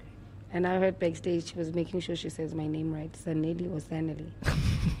 Yeah. And I heard backstage she was making sure she says my name right. Saneli or Saneli.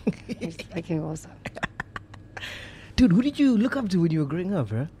 It's fucking awesome. Dude, who did you look up to when you were growing up,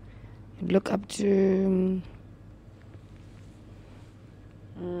 bro? Look up to...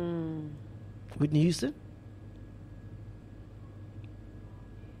 Whitney Houston?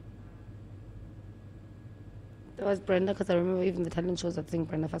 There was Brenda, because I remember even the talent shows that sing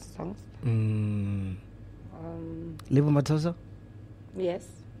Brenda Fassie songs. Lebo Matosa? Yes,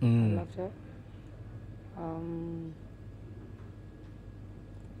 I loved her.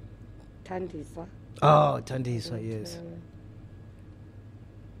 Tandisa. Oh, Tandisa, yes.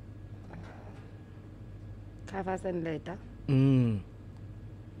 Kavas and Leta.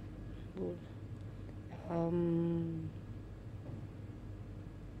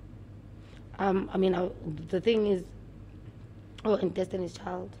 I mean, the thing is, and Destiny's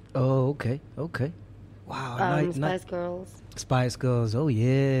Child. Oh, okay. Wow. Spice Girls. Spice Girls. Oh,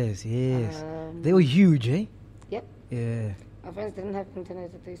 yes. They were huge, eh? Yep. Yeah. My friends didn't have internet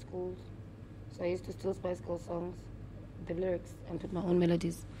at their schools, so I used to steal Spice Girls songs, the lyrics, and put my own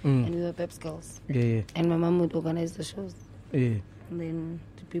melodies. And we were Peps Girls. Yeah. And my mom would organize the shows. Yeah. And then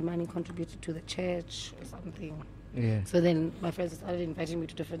to be money contributed to the church or something. Yeah. So then my friends started inviting me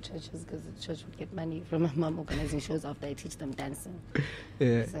to different churches because the church would get money from my mom organizing shows after I teach them dancing.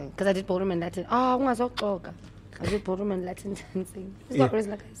 Yeah. So, because I did ballroom and Latin. I did ballroom and Latin dancing. It's not Gorrilaz,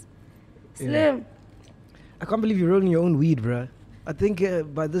 guys. Slim. I can't believe you're rolling your own weed, bruh. I think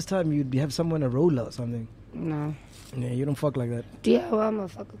by this time you'd have someone a roller or something. No. Yeah, you don't fuck like that. DIY,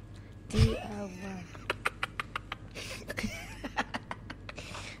 motherfucker. DIY.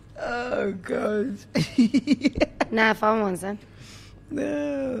 Oh, God. Nah, I found one, son.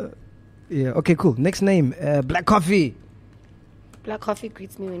 No. Yeah, okay, cool. Next name, Black Coffee. Black Coffee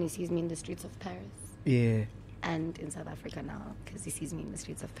greets me when he sees me in the streets of Paris. Yeah. And in South Africa now, because he sees me in the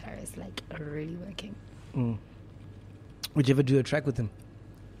streets of Paris, like, really working. Would you ever do a track with him?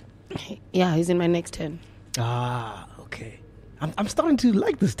 Yeah, he's in my next 10. Ah, okay. I'm starting to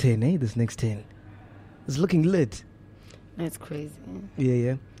like this 10, eh? This next 10. It's looking lit. That's crazy.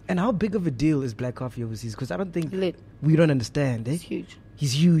 Yeah. And how big of a deal is Black Coffee overseas? Because I don't think Lit. we don't understand, eh? It's huge.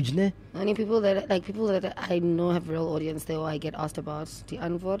 He's huge, ne? Only people that I know have real audience there, or I get asked about the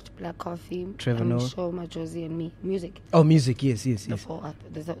Unvort, Black Coffee, Trevor Noah, Show, Josie, and me. Music. Oh, music, yes. The four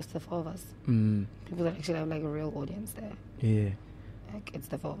of us. People that actually have like a real audience there. Yeah. Like, it's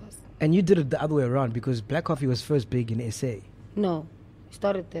the four of us. And you did it the other way around because Black Coffee was first big in SA. No, he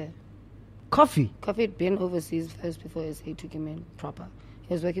started there. Coffee had been overseas first before SA took him in proper.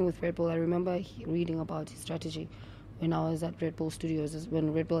 He was working with Red Bull. I remember reading about his strategy when I was at Red Bull Studios,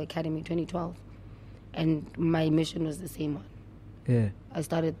 when Red Bull Academy 2012. And my mission was the same one. Yeah. I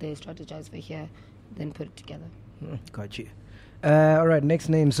started there, strategized for here, then put it together. Got you. All right, next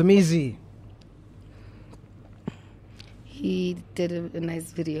name, Somizi. He did a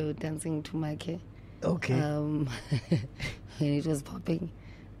nice video dancing to my kid. Okay. When it was popping,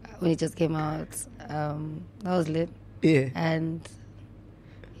 when it just came out, that was lit. Yeah. And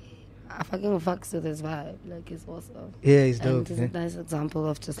I fucking fucks with his vibe. Like, it's awesome. Yeah, he's dope. And it's a nice example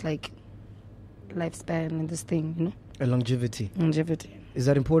of just like lifespan and this thing, you know? A longevity. Is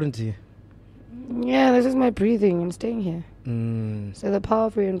that important to you? Yeah, this is my breathing. I'm staying here. So the power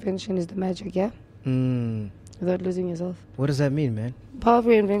of reinvention is the magic, yeah? Without losing yourself. What does that mean, man? Power of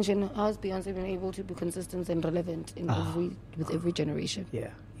reinvention. How has Beyonce been able to be consistent and relevant in with every generation?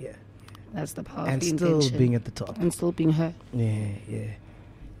 Yeah. That's the power and of reinvention. still being at the top. And still being her. Yeah.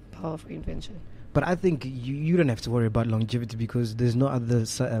 Power of reinvention. But I think you don't have to worry about longevity because there's no other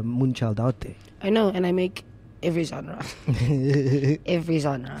Moonchild out there. I know, and I make every genre. Every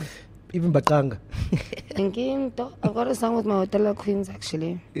genre. Even Bakanga. I've got a song with my Hotel Queens,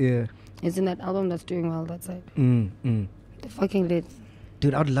 actually. Yeah. It's in that album that's doing well, that side. They're fucking lit.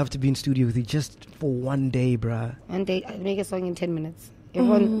 Dude, I'd love to be in studio with you just for one day, bruh. One day, I make a song in 10 minutes.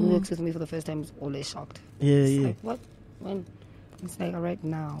 Everyone who works with me for the first time is always shocked. Yeah. Like, what? When? It's like, all right,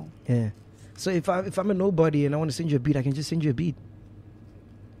 now. Yeah. So if I'm a nobody and I want to send you a beat, I can just send you a beat.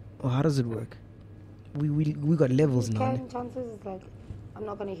 Or how does it work? We got levels now. Chances is like, I'm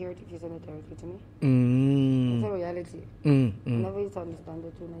not gonna hear it if you send it directly to me. It's a reality. I never used to understand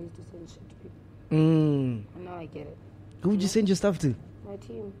it when I used to send shit to people. And now I get it. Who would you send your stuff to? My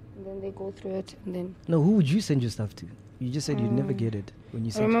team. And then they go through it and then... No, who would you send your stuff to? You just said you'd never get it when you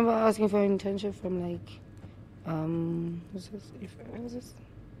I sent remember asking for an internship from like... what's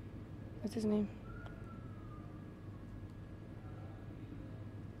his name?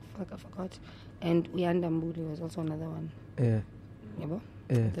 Fuck, I forgot. And Uyanda Mbuli was also another one. Yeah.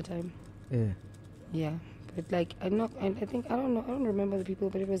 At the time. Yeah. But like, I don't remember the people,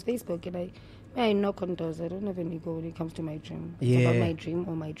 but it was Facebook, and I knock on doors. I don't have any ego when it comes to my dream. It's about my dream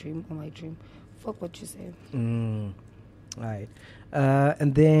or my dream or my dream. Fuck what you say. Alright.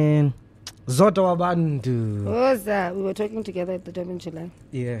 And then Zoto Wabantu. What was that? We were talking together at the job in July.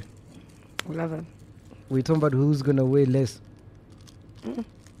 Yeah. I love it. We're talking about who's gonna weigh less.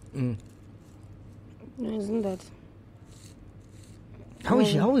 No, isn't that? How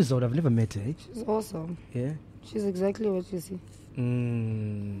is Zoto? I've never met her. She's awesome. Yeah. She's exactly what you see.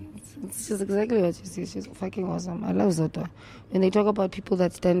 She's exactly what you see. She's fucking awesome. I love Zoto. When they talk about people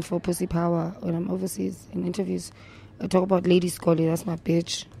that stand for pussy power, when I'm overseas in interviews, I talk about Lady Scully. That's my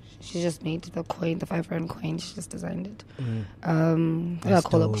bitch. She just made the coin, the 5 rand coin. She just designed it. I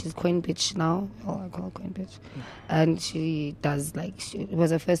call her, she's coin bitch now. I call her coin bitch. And she does it was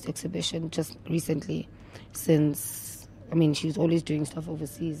her first exhibition just recently since, she was always doing stuff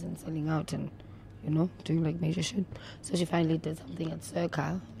overseas and selling out and, doing like major shit. So she finally did something at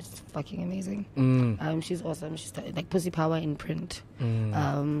Circa, which is fucking amazing. She's awesome. She's like pussy power in print.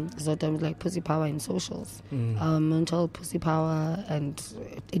 Zoto like pussy power in socials. Mental pussy power and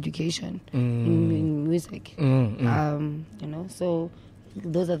education in music. So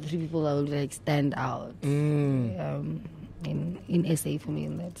those are the 3 people that would like stand out in SA for me,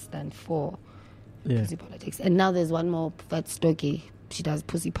 and that stand for pussy politics. And now there's one more, Fat Stokey. She does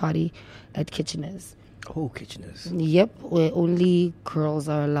pussy party at Kitchener's. Oh, Kitchener's. Yep, where only girls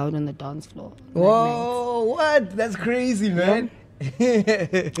are allowed on the dance floor. Whoa, what? That's crazy, man.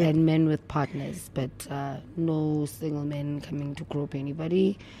 And men with partners, but no single men coming to grope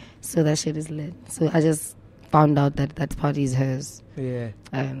anybody. So that shit is lit. So I just found out that party is hers. Yeah.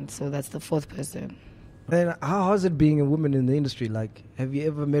 And so that's the 4th person. And how's it being a woman in the industry? Like, have you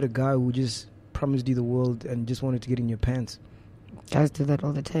ever met a guy who just promised you the world and just wanted to get in your pants? Guys do that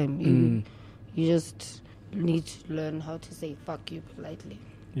all the time. You just need to learn how to say fuck you politely.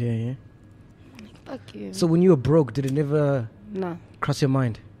 Yeah. Like, fuck you. So when you were broke, did it never cross your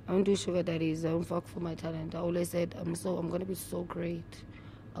mind? I don't do sugar daddies. I don't fuck for my talent. I always said, I'm going to be so great.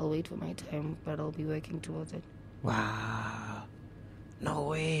 I'll wait for my time, but I'll be working towards it. Wow. No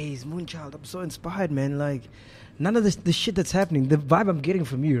ways, Moonchild. I'm so inspired, man. Like, none of the shit that's happening, the vibe I'm getting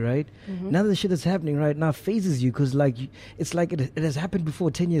from you, right? None of the shit that's happening right now phases you, because like it's like it has happened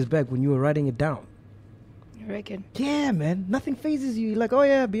before 10 years back when you were writing it down. You reckon? Yeah, man. Nothing phases you. You're like, oh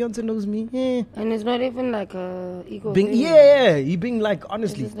yeah, Beyonce knows me. Yeah. And it's not even like a ego thing. thing. Yeah. You being like,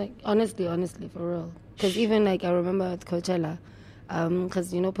 honestly. It's like, honestly, for real. Because even like I remember at Coachella,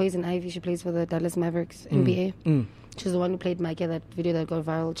 because you know Poison Ivy, she plays for the Dallas Mavericks NBA. She's the one who played Micah, that video that got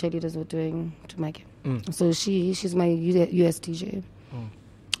viral. Cheerleaders were doing to Micah. So she's my US DJ.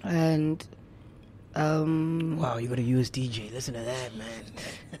 And wow, you got a US DJ. Listen to that, man.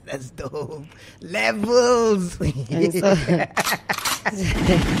 That's dope. Levels. And so,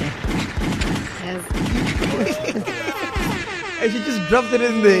 and she just dropped it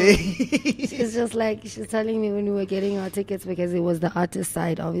in there. She's just like, she's telling me when we were getting our tickets, because it was the artist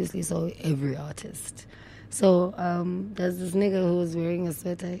side, obviously, so every artist. So there's this nigga who was wearing a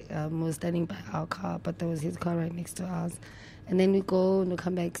sweater, was standing by our car, but there was his car right next to ours. And then we go and we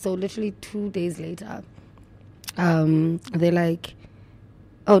come back. So literally 2 days later, they're like,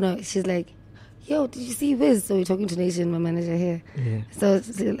 oh no, she's like, yo, did you see Wiz? So we're talking to Nation, my manager here. Yeah. So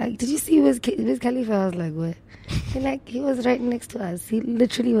she's like, did you see Wiz Khalifa? I was like, what? They're like, he was right next to us. He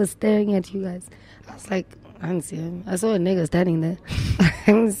literally was staring at you guys. I was like, I didn't see him. I saw a nigga standing there. I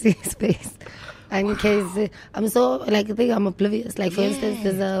didn't see his face. In case I'm so like, I think I'm oblivious. Like for instance,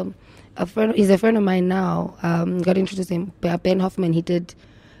 there's a friend. He's a friend of mine now. Got introduced to him. Ben Hoffman. I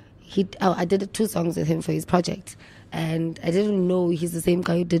did 2 songs with him for his project, and I didn't know he's the same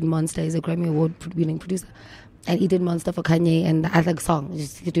guy who did Monster. He's a Grammy Award-winning producer, and he did Monster for Kanye and the other song.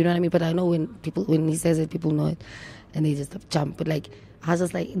 Just, do you know what I mean? But I know when he says it, people know it, and they just jump. But like, I was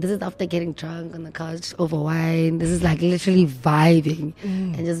just like, this is after getting drunk on the couch over wine. This is like literally vibing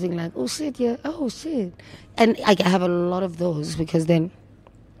and just being like, oh shit, yeah, oh shit. And I have a lot of those, because then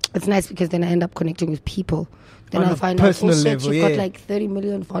it's nice, because then I end up connecting with people. Then I'll find out, oh shit, level, you've got like 30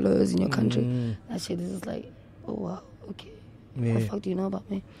 million followers in your country. That shit is just like, oh wow, okay. What the fuck do you know about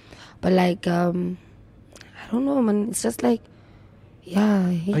me? But like, I don't know, man. It's just like, yeah.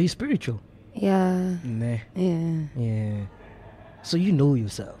 Are you spiritual? Yeah. Nah. Yeah. So you know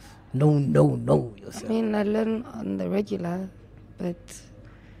yourself. Know yourself. I mean, I learn on the regular, but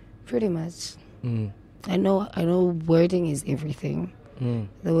pretty much. I know wording is everything.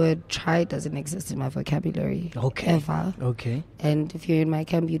 The word try doesn't exist in my vocabulary. Ever. Okay. And if you're in my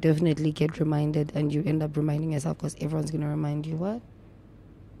camp, you definitely get reminded, and you end up reminding yourself, because everyone's going to remind you what?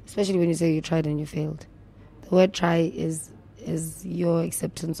 Especially when you say you tried and you failed. The word try is your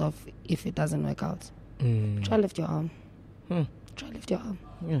acceptance of if it doesn't work out. Try lift your arm. Try lift your arm.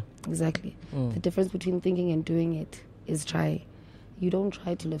 Yeah. Exactly. The difference between thinking and doing it is try. You don't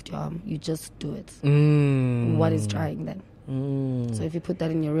try to lift your arm. You just do it. What is trying then? So if you put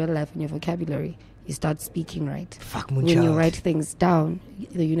that in your real life, in your vocabulary, you start speaking right. Fuck, Moonchild. When you write things down,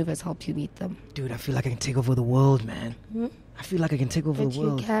 the universe helps you meet them. Dude, I feel like I can take over the world, man. I feel like I can take over the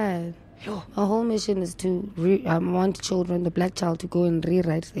world. But you can. Our whole mission is to want children, the black child, to go and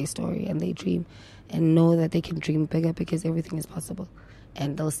rewrite their story and their dream, and know that they can dream bigger, because everything is possible.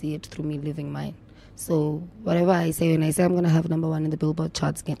 And they'll see it through me living mine. So whatever I say, when I say I'm going to have #1 in the Billboard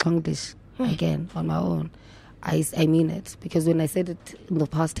charts, get English again on my own, I mean it. Because when I said it in the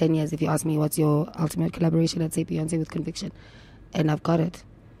past 10 years, if you ask me what's your ultimate collaboration, I'd say Beyonce with Conviction. And I've got it.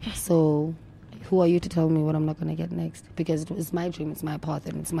 So who are you to tell me what I'm not going to get next? Because it's my dream, it's my path,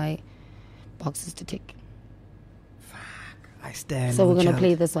 and it's my boxes to tick. Fuck, I stand. So we're going to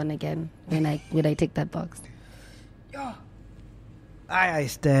play this one again when I tick that box. Yo, I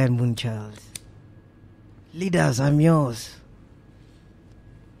stand, Moonchild. Leaders, I'm yours.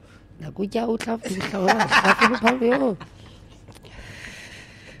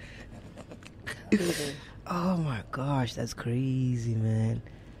 Oh my gosh, that's crazy, man.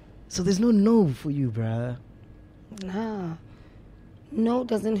 So there's no for you, bruh. Nah. No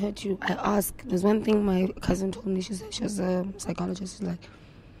doesn't hurt you. I ask. There's one thing my cousin told me. She said she was a psychologist. She's like,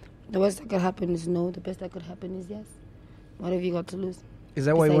 the worst that could happen is no. The best that could happen is yes. What have you got to lose? Is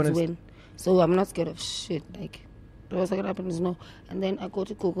that why you want to win? So I'm not scared of shit. Like, the worst that could happen is no. And then I go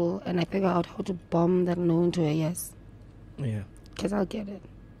to Google and I figure out how to bomb that no into a yes. Yeah. Because I'll get it.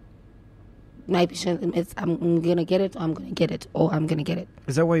 My patient, it's I'm gonna get it, or I'm gonna get it, or I'm gonna get it.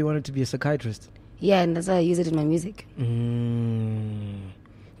 Is that why you wanted to be a psychiatrist? Yeah, and that's why I use it in my music.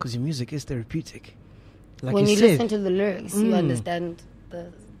 Because your music is therapeutic. Like when you said. listen to the lyrics, you understand.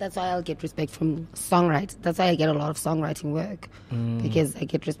 That's why I'll get respect from songwriters. That's why I get a lot of songwriting work. Because I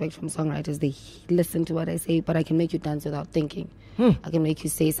get respect from songwriters. They listen to what I say, but I can make you dance without thinking. I can make you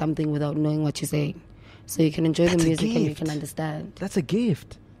say something without knowing what you're saying. So you can enjoy the music and you can understand. That's a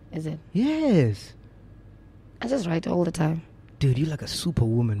gift. Is it? Yes. I just write all the time. Dude, you're like a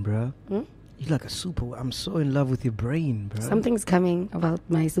superwoman, bro. You're like a super. I'm so in love with your brain, bro. Something's coming about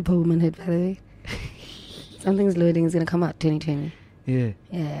my superwomanhood, by the way. Something's loading. It's gonna come out 2020. Yeah.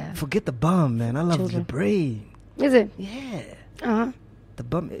 Yeah. Forget the bum, man. I love your brain. Is it? Yeah. The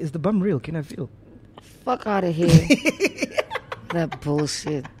bum is the bum real? Can I feel? Fuck out of here. That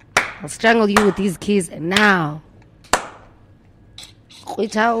bullshit. I'll strangle you with these keys now.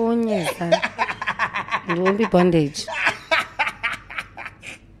 It won't be bondage.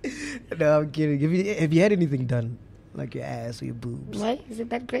 No, I'm kidding. Have you had anything done? Like your ass or your boobs? Why? Is it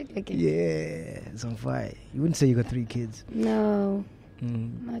that great looking? Yeah, it's on fire. You wouldn't say you got 3 kids. No,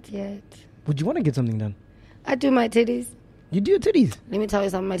 not yet. Would you want to get something done? I do my titties. You do your titties? Let me tell you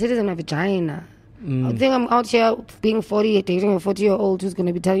something. My titties and my vagina. I think I'm out here being 40, dating a 40-year-old who's going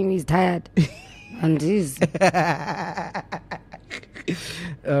to be telling me he's tired. And he's... All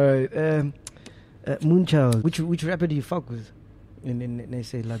right. Moonchild. Which rapper do you fuck with? And then they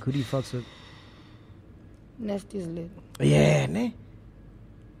say, like, who do you fuck with? Nasty's lit. Yeah, ne?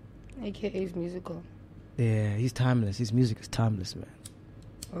 AKA's musical. Yeah, he's timeless. His music is timeless,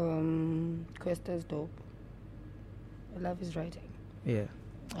 man. Questa's dope. I love his writing. Yeah.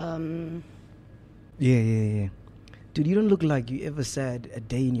 Yeah. Dude, you don't look like you ever sad a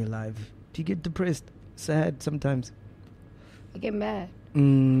day in your life. Do you get depressed, sad sometimes? I get mad.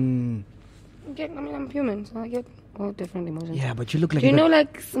 Mm. I'm human, so I get all different emotions. Yeah, but you look like... Do you know,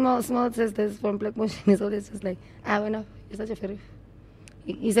 like, small sisters from Black Motion is always just like, enough. You're such a fairy.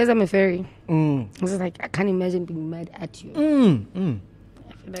 He says I'm a fairy. It's just like, I can't imagine being mad at you.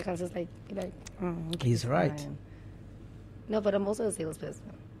 I feel like I'm just like okay, he's right. fine. No, but I'm also a salesperson.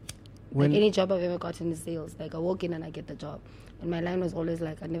 When like any job I've ever gotten is sales. Like I walk in and I get the job. And my line was always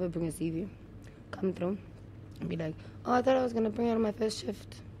like, I'd never bring a CV. Come through and be like, oh, I thought I was going to bring it on my first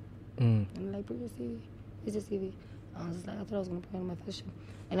shift. And I'm like, bring your CV. Here's your CV. I was just like, I thought I was going to bring it on my first shift.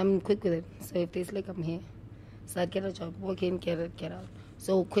 And I'm quick with it. So if they like, I'm here. So I'd get a job, walk in, get it, get out.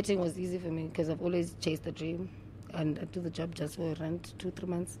 So quitting was easy for me because I've always chased the dream. And I do the job just for rent, 2-3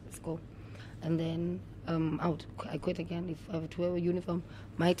 months, let's go. And then out. I quit again. If I have to wear a uniform,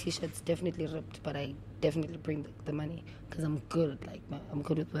 my T-shirt's definitely ripped, but I definitely bring the money because I'm good. I'm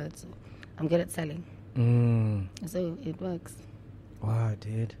good with words. So I'm good at selling. So it works. Wow,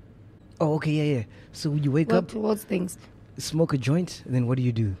 dude. Oh, okay, yeah. So you wake Work up, towards things. smoke a joint, then what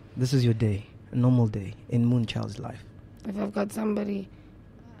do? This is your day, a normal day in Moonchild's life. If I've got somebody,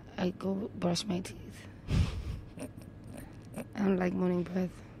 I go brush my teeth. I don't like morning breath.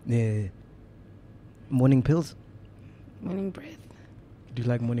 Yeah. Morning pills? Morning breath. Do you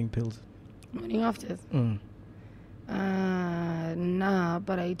like morning pills? Morning afters? Nah,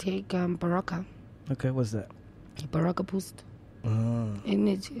 but I take Baraka. Okay, what's that? Baraka boost.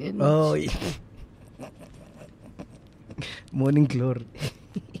 Energy. Oh, yeah. Morning glory.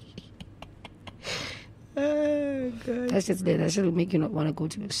 Oh, God. That's just there. That should make you not want to go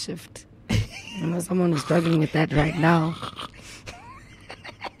to a shift. I know someone who's struggling with that right now.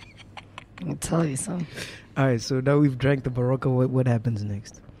 I'll tell you something. All right, so now we've drank the Baraka. What happens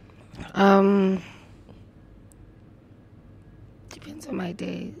next? Depends on my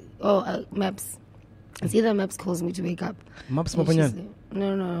day. Oh, Maps. It's either Maps calls me to wake up. Maps Mapanyan?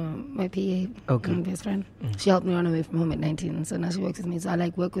 No, my PA. Okay. My best friend. She helped me run away from home at 19, so now she works with me. So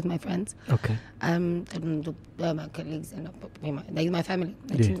I work with my friends. Okay. And my colleagues and my family.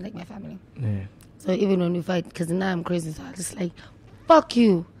 My team's like my family. Yeah. So even when we fight, because now I'm crazy, so I'm just like, fuck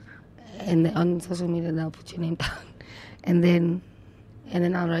you. And then on social media, I'll put your name down. And then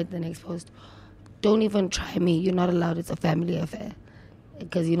I'll write the next post. Don't even try me. You're not allowed. It's a family affair.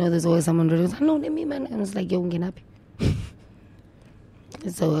 Because, there's always someone who's like, no, let me, man. And it's like, yo, get happy.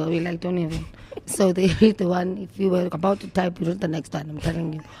 So I'll be like, don't even. So they read the one. If you were about to type, you read the next one. I'm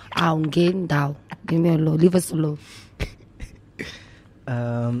telling you. Gain down. Give me a low. Leave us alone.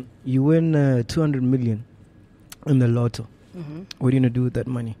 You win 200 million in the lotto. Mm-hmm. What are you gonna do with that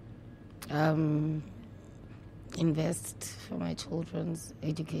money? Invest for my children's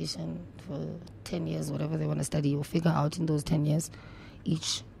education for 10 years, whatever they want to study. We'll figure out in those 10 years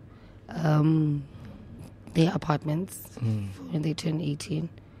each their apartments when they turn 18,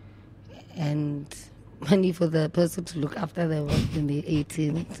 and money for the person to look after them when they're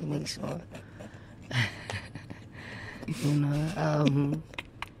 18 to make sure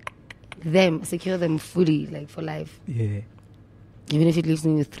secure them fully, like for life. Yeah. Even if it leaves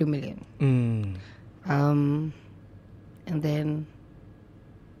me with 3 million. And then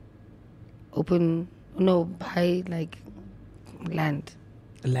buy like land.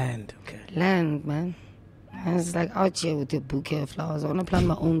 Land, okay. Land, man. And it's like out here with your bouquet of flowers. I want to plant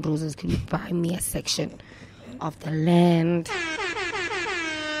my own roses. Can you buy me a section of the land?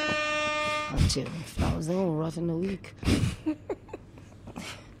 Out here with flowers. They won't rot in a week.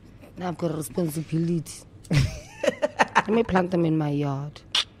 Now I've got a responsibility. Let me plant them in my yard.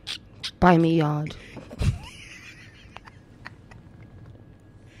 Buy me yard.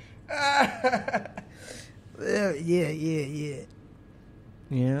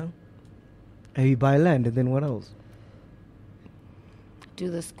 Yeah. And you buy land, and then what else? Do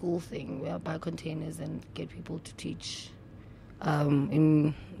the school thing where I buy containers and get people to teach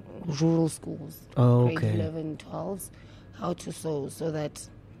in rural schools. Oh, okay. Grade 11, 12s, how to sew so that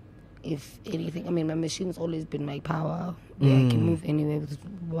if anything, my machine's always been my power. Where I can move anywhere with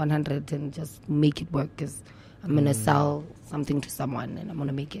 100 and just make it work because I'm going to sell something to someone and I'm going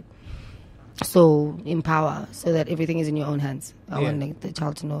to make it. So empower so that everything is in your own hands. I want the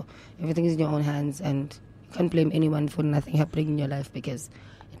child to know everything is in your own hands, and you can't blame anyone for nothing happening in your life because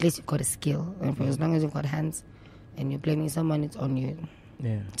at least you've got a skill. And for as long as you've got hands and you're blaming someone, it's on you.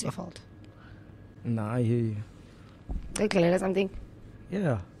 Yeah. It's your fault. Nah, I hear you. Like something?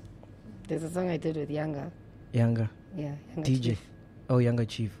 Yeah. There's a song I did with Younger. Younger? Yeah. Younger DJ. Chief. Oh, Younger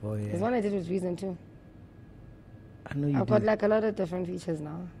Chief. Oh, yeah. There's one I did with Reason too. I know you I've got like a lot of different features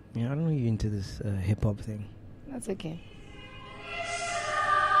now. Yeah, I don't know you into this hip-hop thing. That's okay.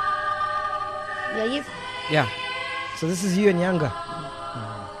 Yeah, you. Yeah. So this is you and Younger.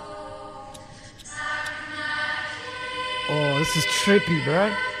 Oh, this is trippy, bro.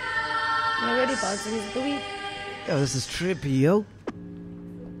 You're ready, bouncing is the week. Yo, this is trippy, yo.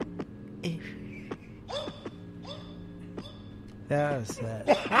 That's that.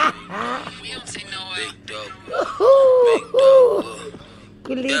 We don't see no way.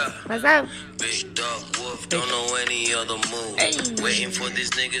 Big dog. What's up? Big dog wolf, don't know any other move. Waiting for these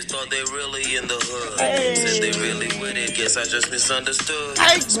niggas, thought they really in the hood. Said they really with it, guess I just misunderstood.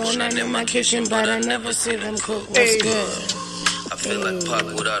 Spoon in my kitchen, but I never see them cook. What's good? I feel like Pac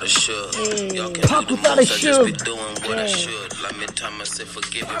without a should. Y'all can Pac do the without a moves, I just be should. doing what I should. Like mid-time I said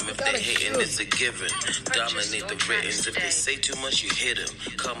forgive him. If they hating, it's a given. Dominate the writtens. If they say too much, you hit him.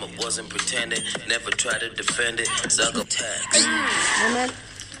 Come up, wasn't pretending. Never try to defend it. Zuggle tags.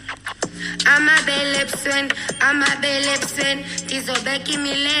 Amabelipswen ngizobeka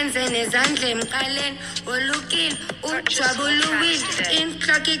imilenze nezandla emqaleni olukile ujabuluwile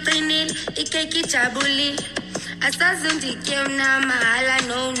inhloko iqinile ikeke ijabulile asaze nditye mna mahala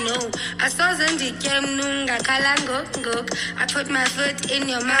no asaze nditye mna ungakhala ngok I put my foot in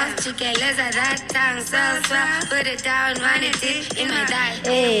your mouth jikeleza that tongue salsa put it down when it is in my thigh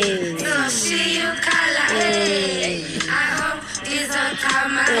so see you color I hope this will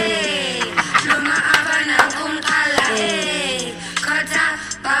come Luma abana kumkala kota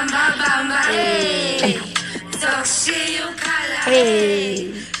bamba so see you color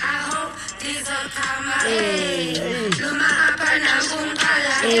I hope this will come Luma abana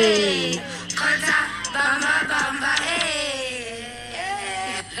kumkala kota bamba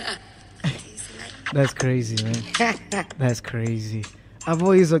That's crazy, man. That's crazy. I've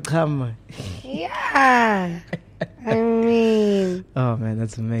always a come. Yeah. I mean. Oh, man,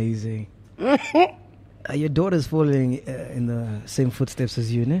 that's amazing. Your daughter's following in the same footsteps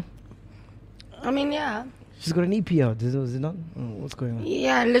as you, ne? I mean, yeah. She's got an EP out, is it not? What's going on?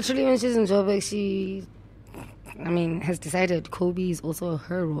 Yeah, literally when she's in Joburg, she... has decided Kobe is also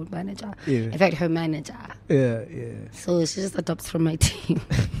her road manager. Yeah. In fact, her manager. Yeah. So she just adopts from my team.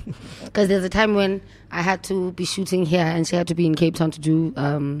 Because there's a time when I had to be shooting here and she had to be in Cape Town to do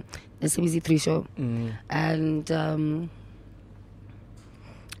the CBC3 show. And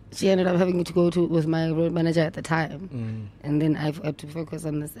she ended up having to go with my road manager at the time. And then I had to focus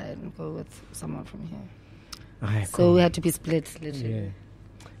on this side and go with someone from here. Right, So cool. we had to be split, literally. Yeah.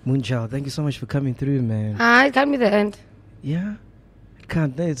 Moonchild, thank you so much for coming through, man. It can't be the end. Yeah? It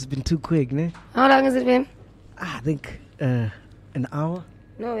can't. It's been too quick, ne? How long has it been? I think an hour.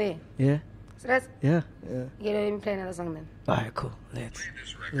 No way. Yeah? Serious? Yeah. You let me play another song then. Alright, cool. Let's.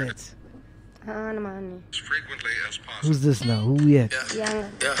 Man. Frequently as possible. Who's this now? Who we at? Young.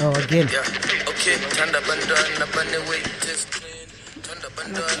 Oh, again. Okay, turn up and down, up and wait, just turn up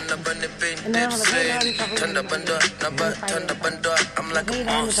and down, up and paint, dips, turn up and down, turn up and down. I'm like a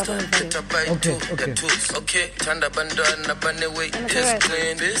monster. Get up by two, get two. Okay, turn up and down, up and wait, just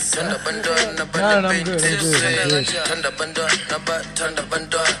clean. Turn up and down, up and paint, dips, turn up and down, turn up and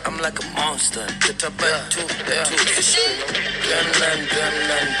down. I'm like a monster. Get up by two, get two. Drumland, yeah,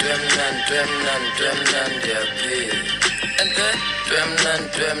 big.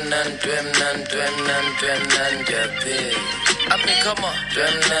 And then Drumland, yeah, big. I mean, come on.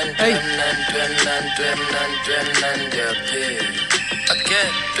 Drumland, yeah, big.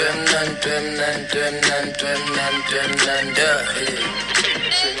 Again. Drumland, yeah, big.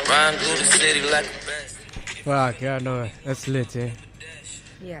 Run through the city like a best. Fuck, yeah, no, that's lit, eh?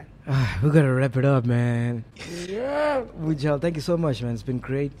 Yeah. We gotta wrap it up, man. Yeah. Moonchild, thank you so much, man. It's been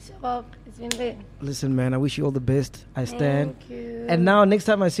great. Shut up. It's been lit. Listen, man, I wish you all the best. I stand. Thank you. And now, next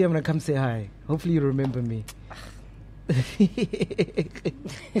time I see you, I'm gonna come say hi. Hopefully, you remember me.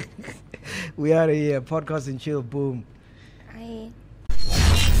 We are here, podcast and chill. Boom. Bye.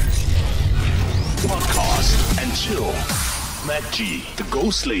 Podcast and chill. Matt G, the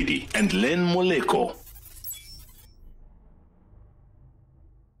Ghost Lady, and Len Moleko.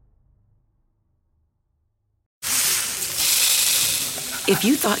 If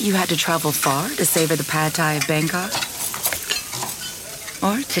you thought you had to travel far to savor the pad thai of Bangkok,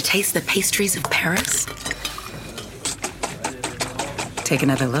 or to taste the pastries of Paris, take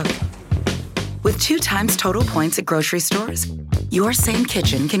another look. With 2 times total points at grocery stores, your same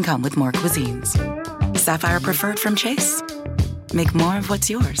kitchen can come with more cuisines. Sapphire Preferred from Chase. Make more of what's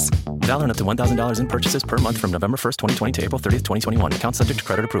yours. Valid up to $1,000 in purchases per month from November 1st, 2020 to April 30th, 2021. Account subject to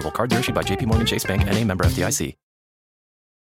credit approval. Cards are issued by JPMorgan Chase Bank, N.A. member FDIC.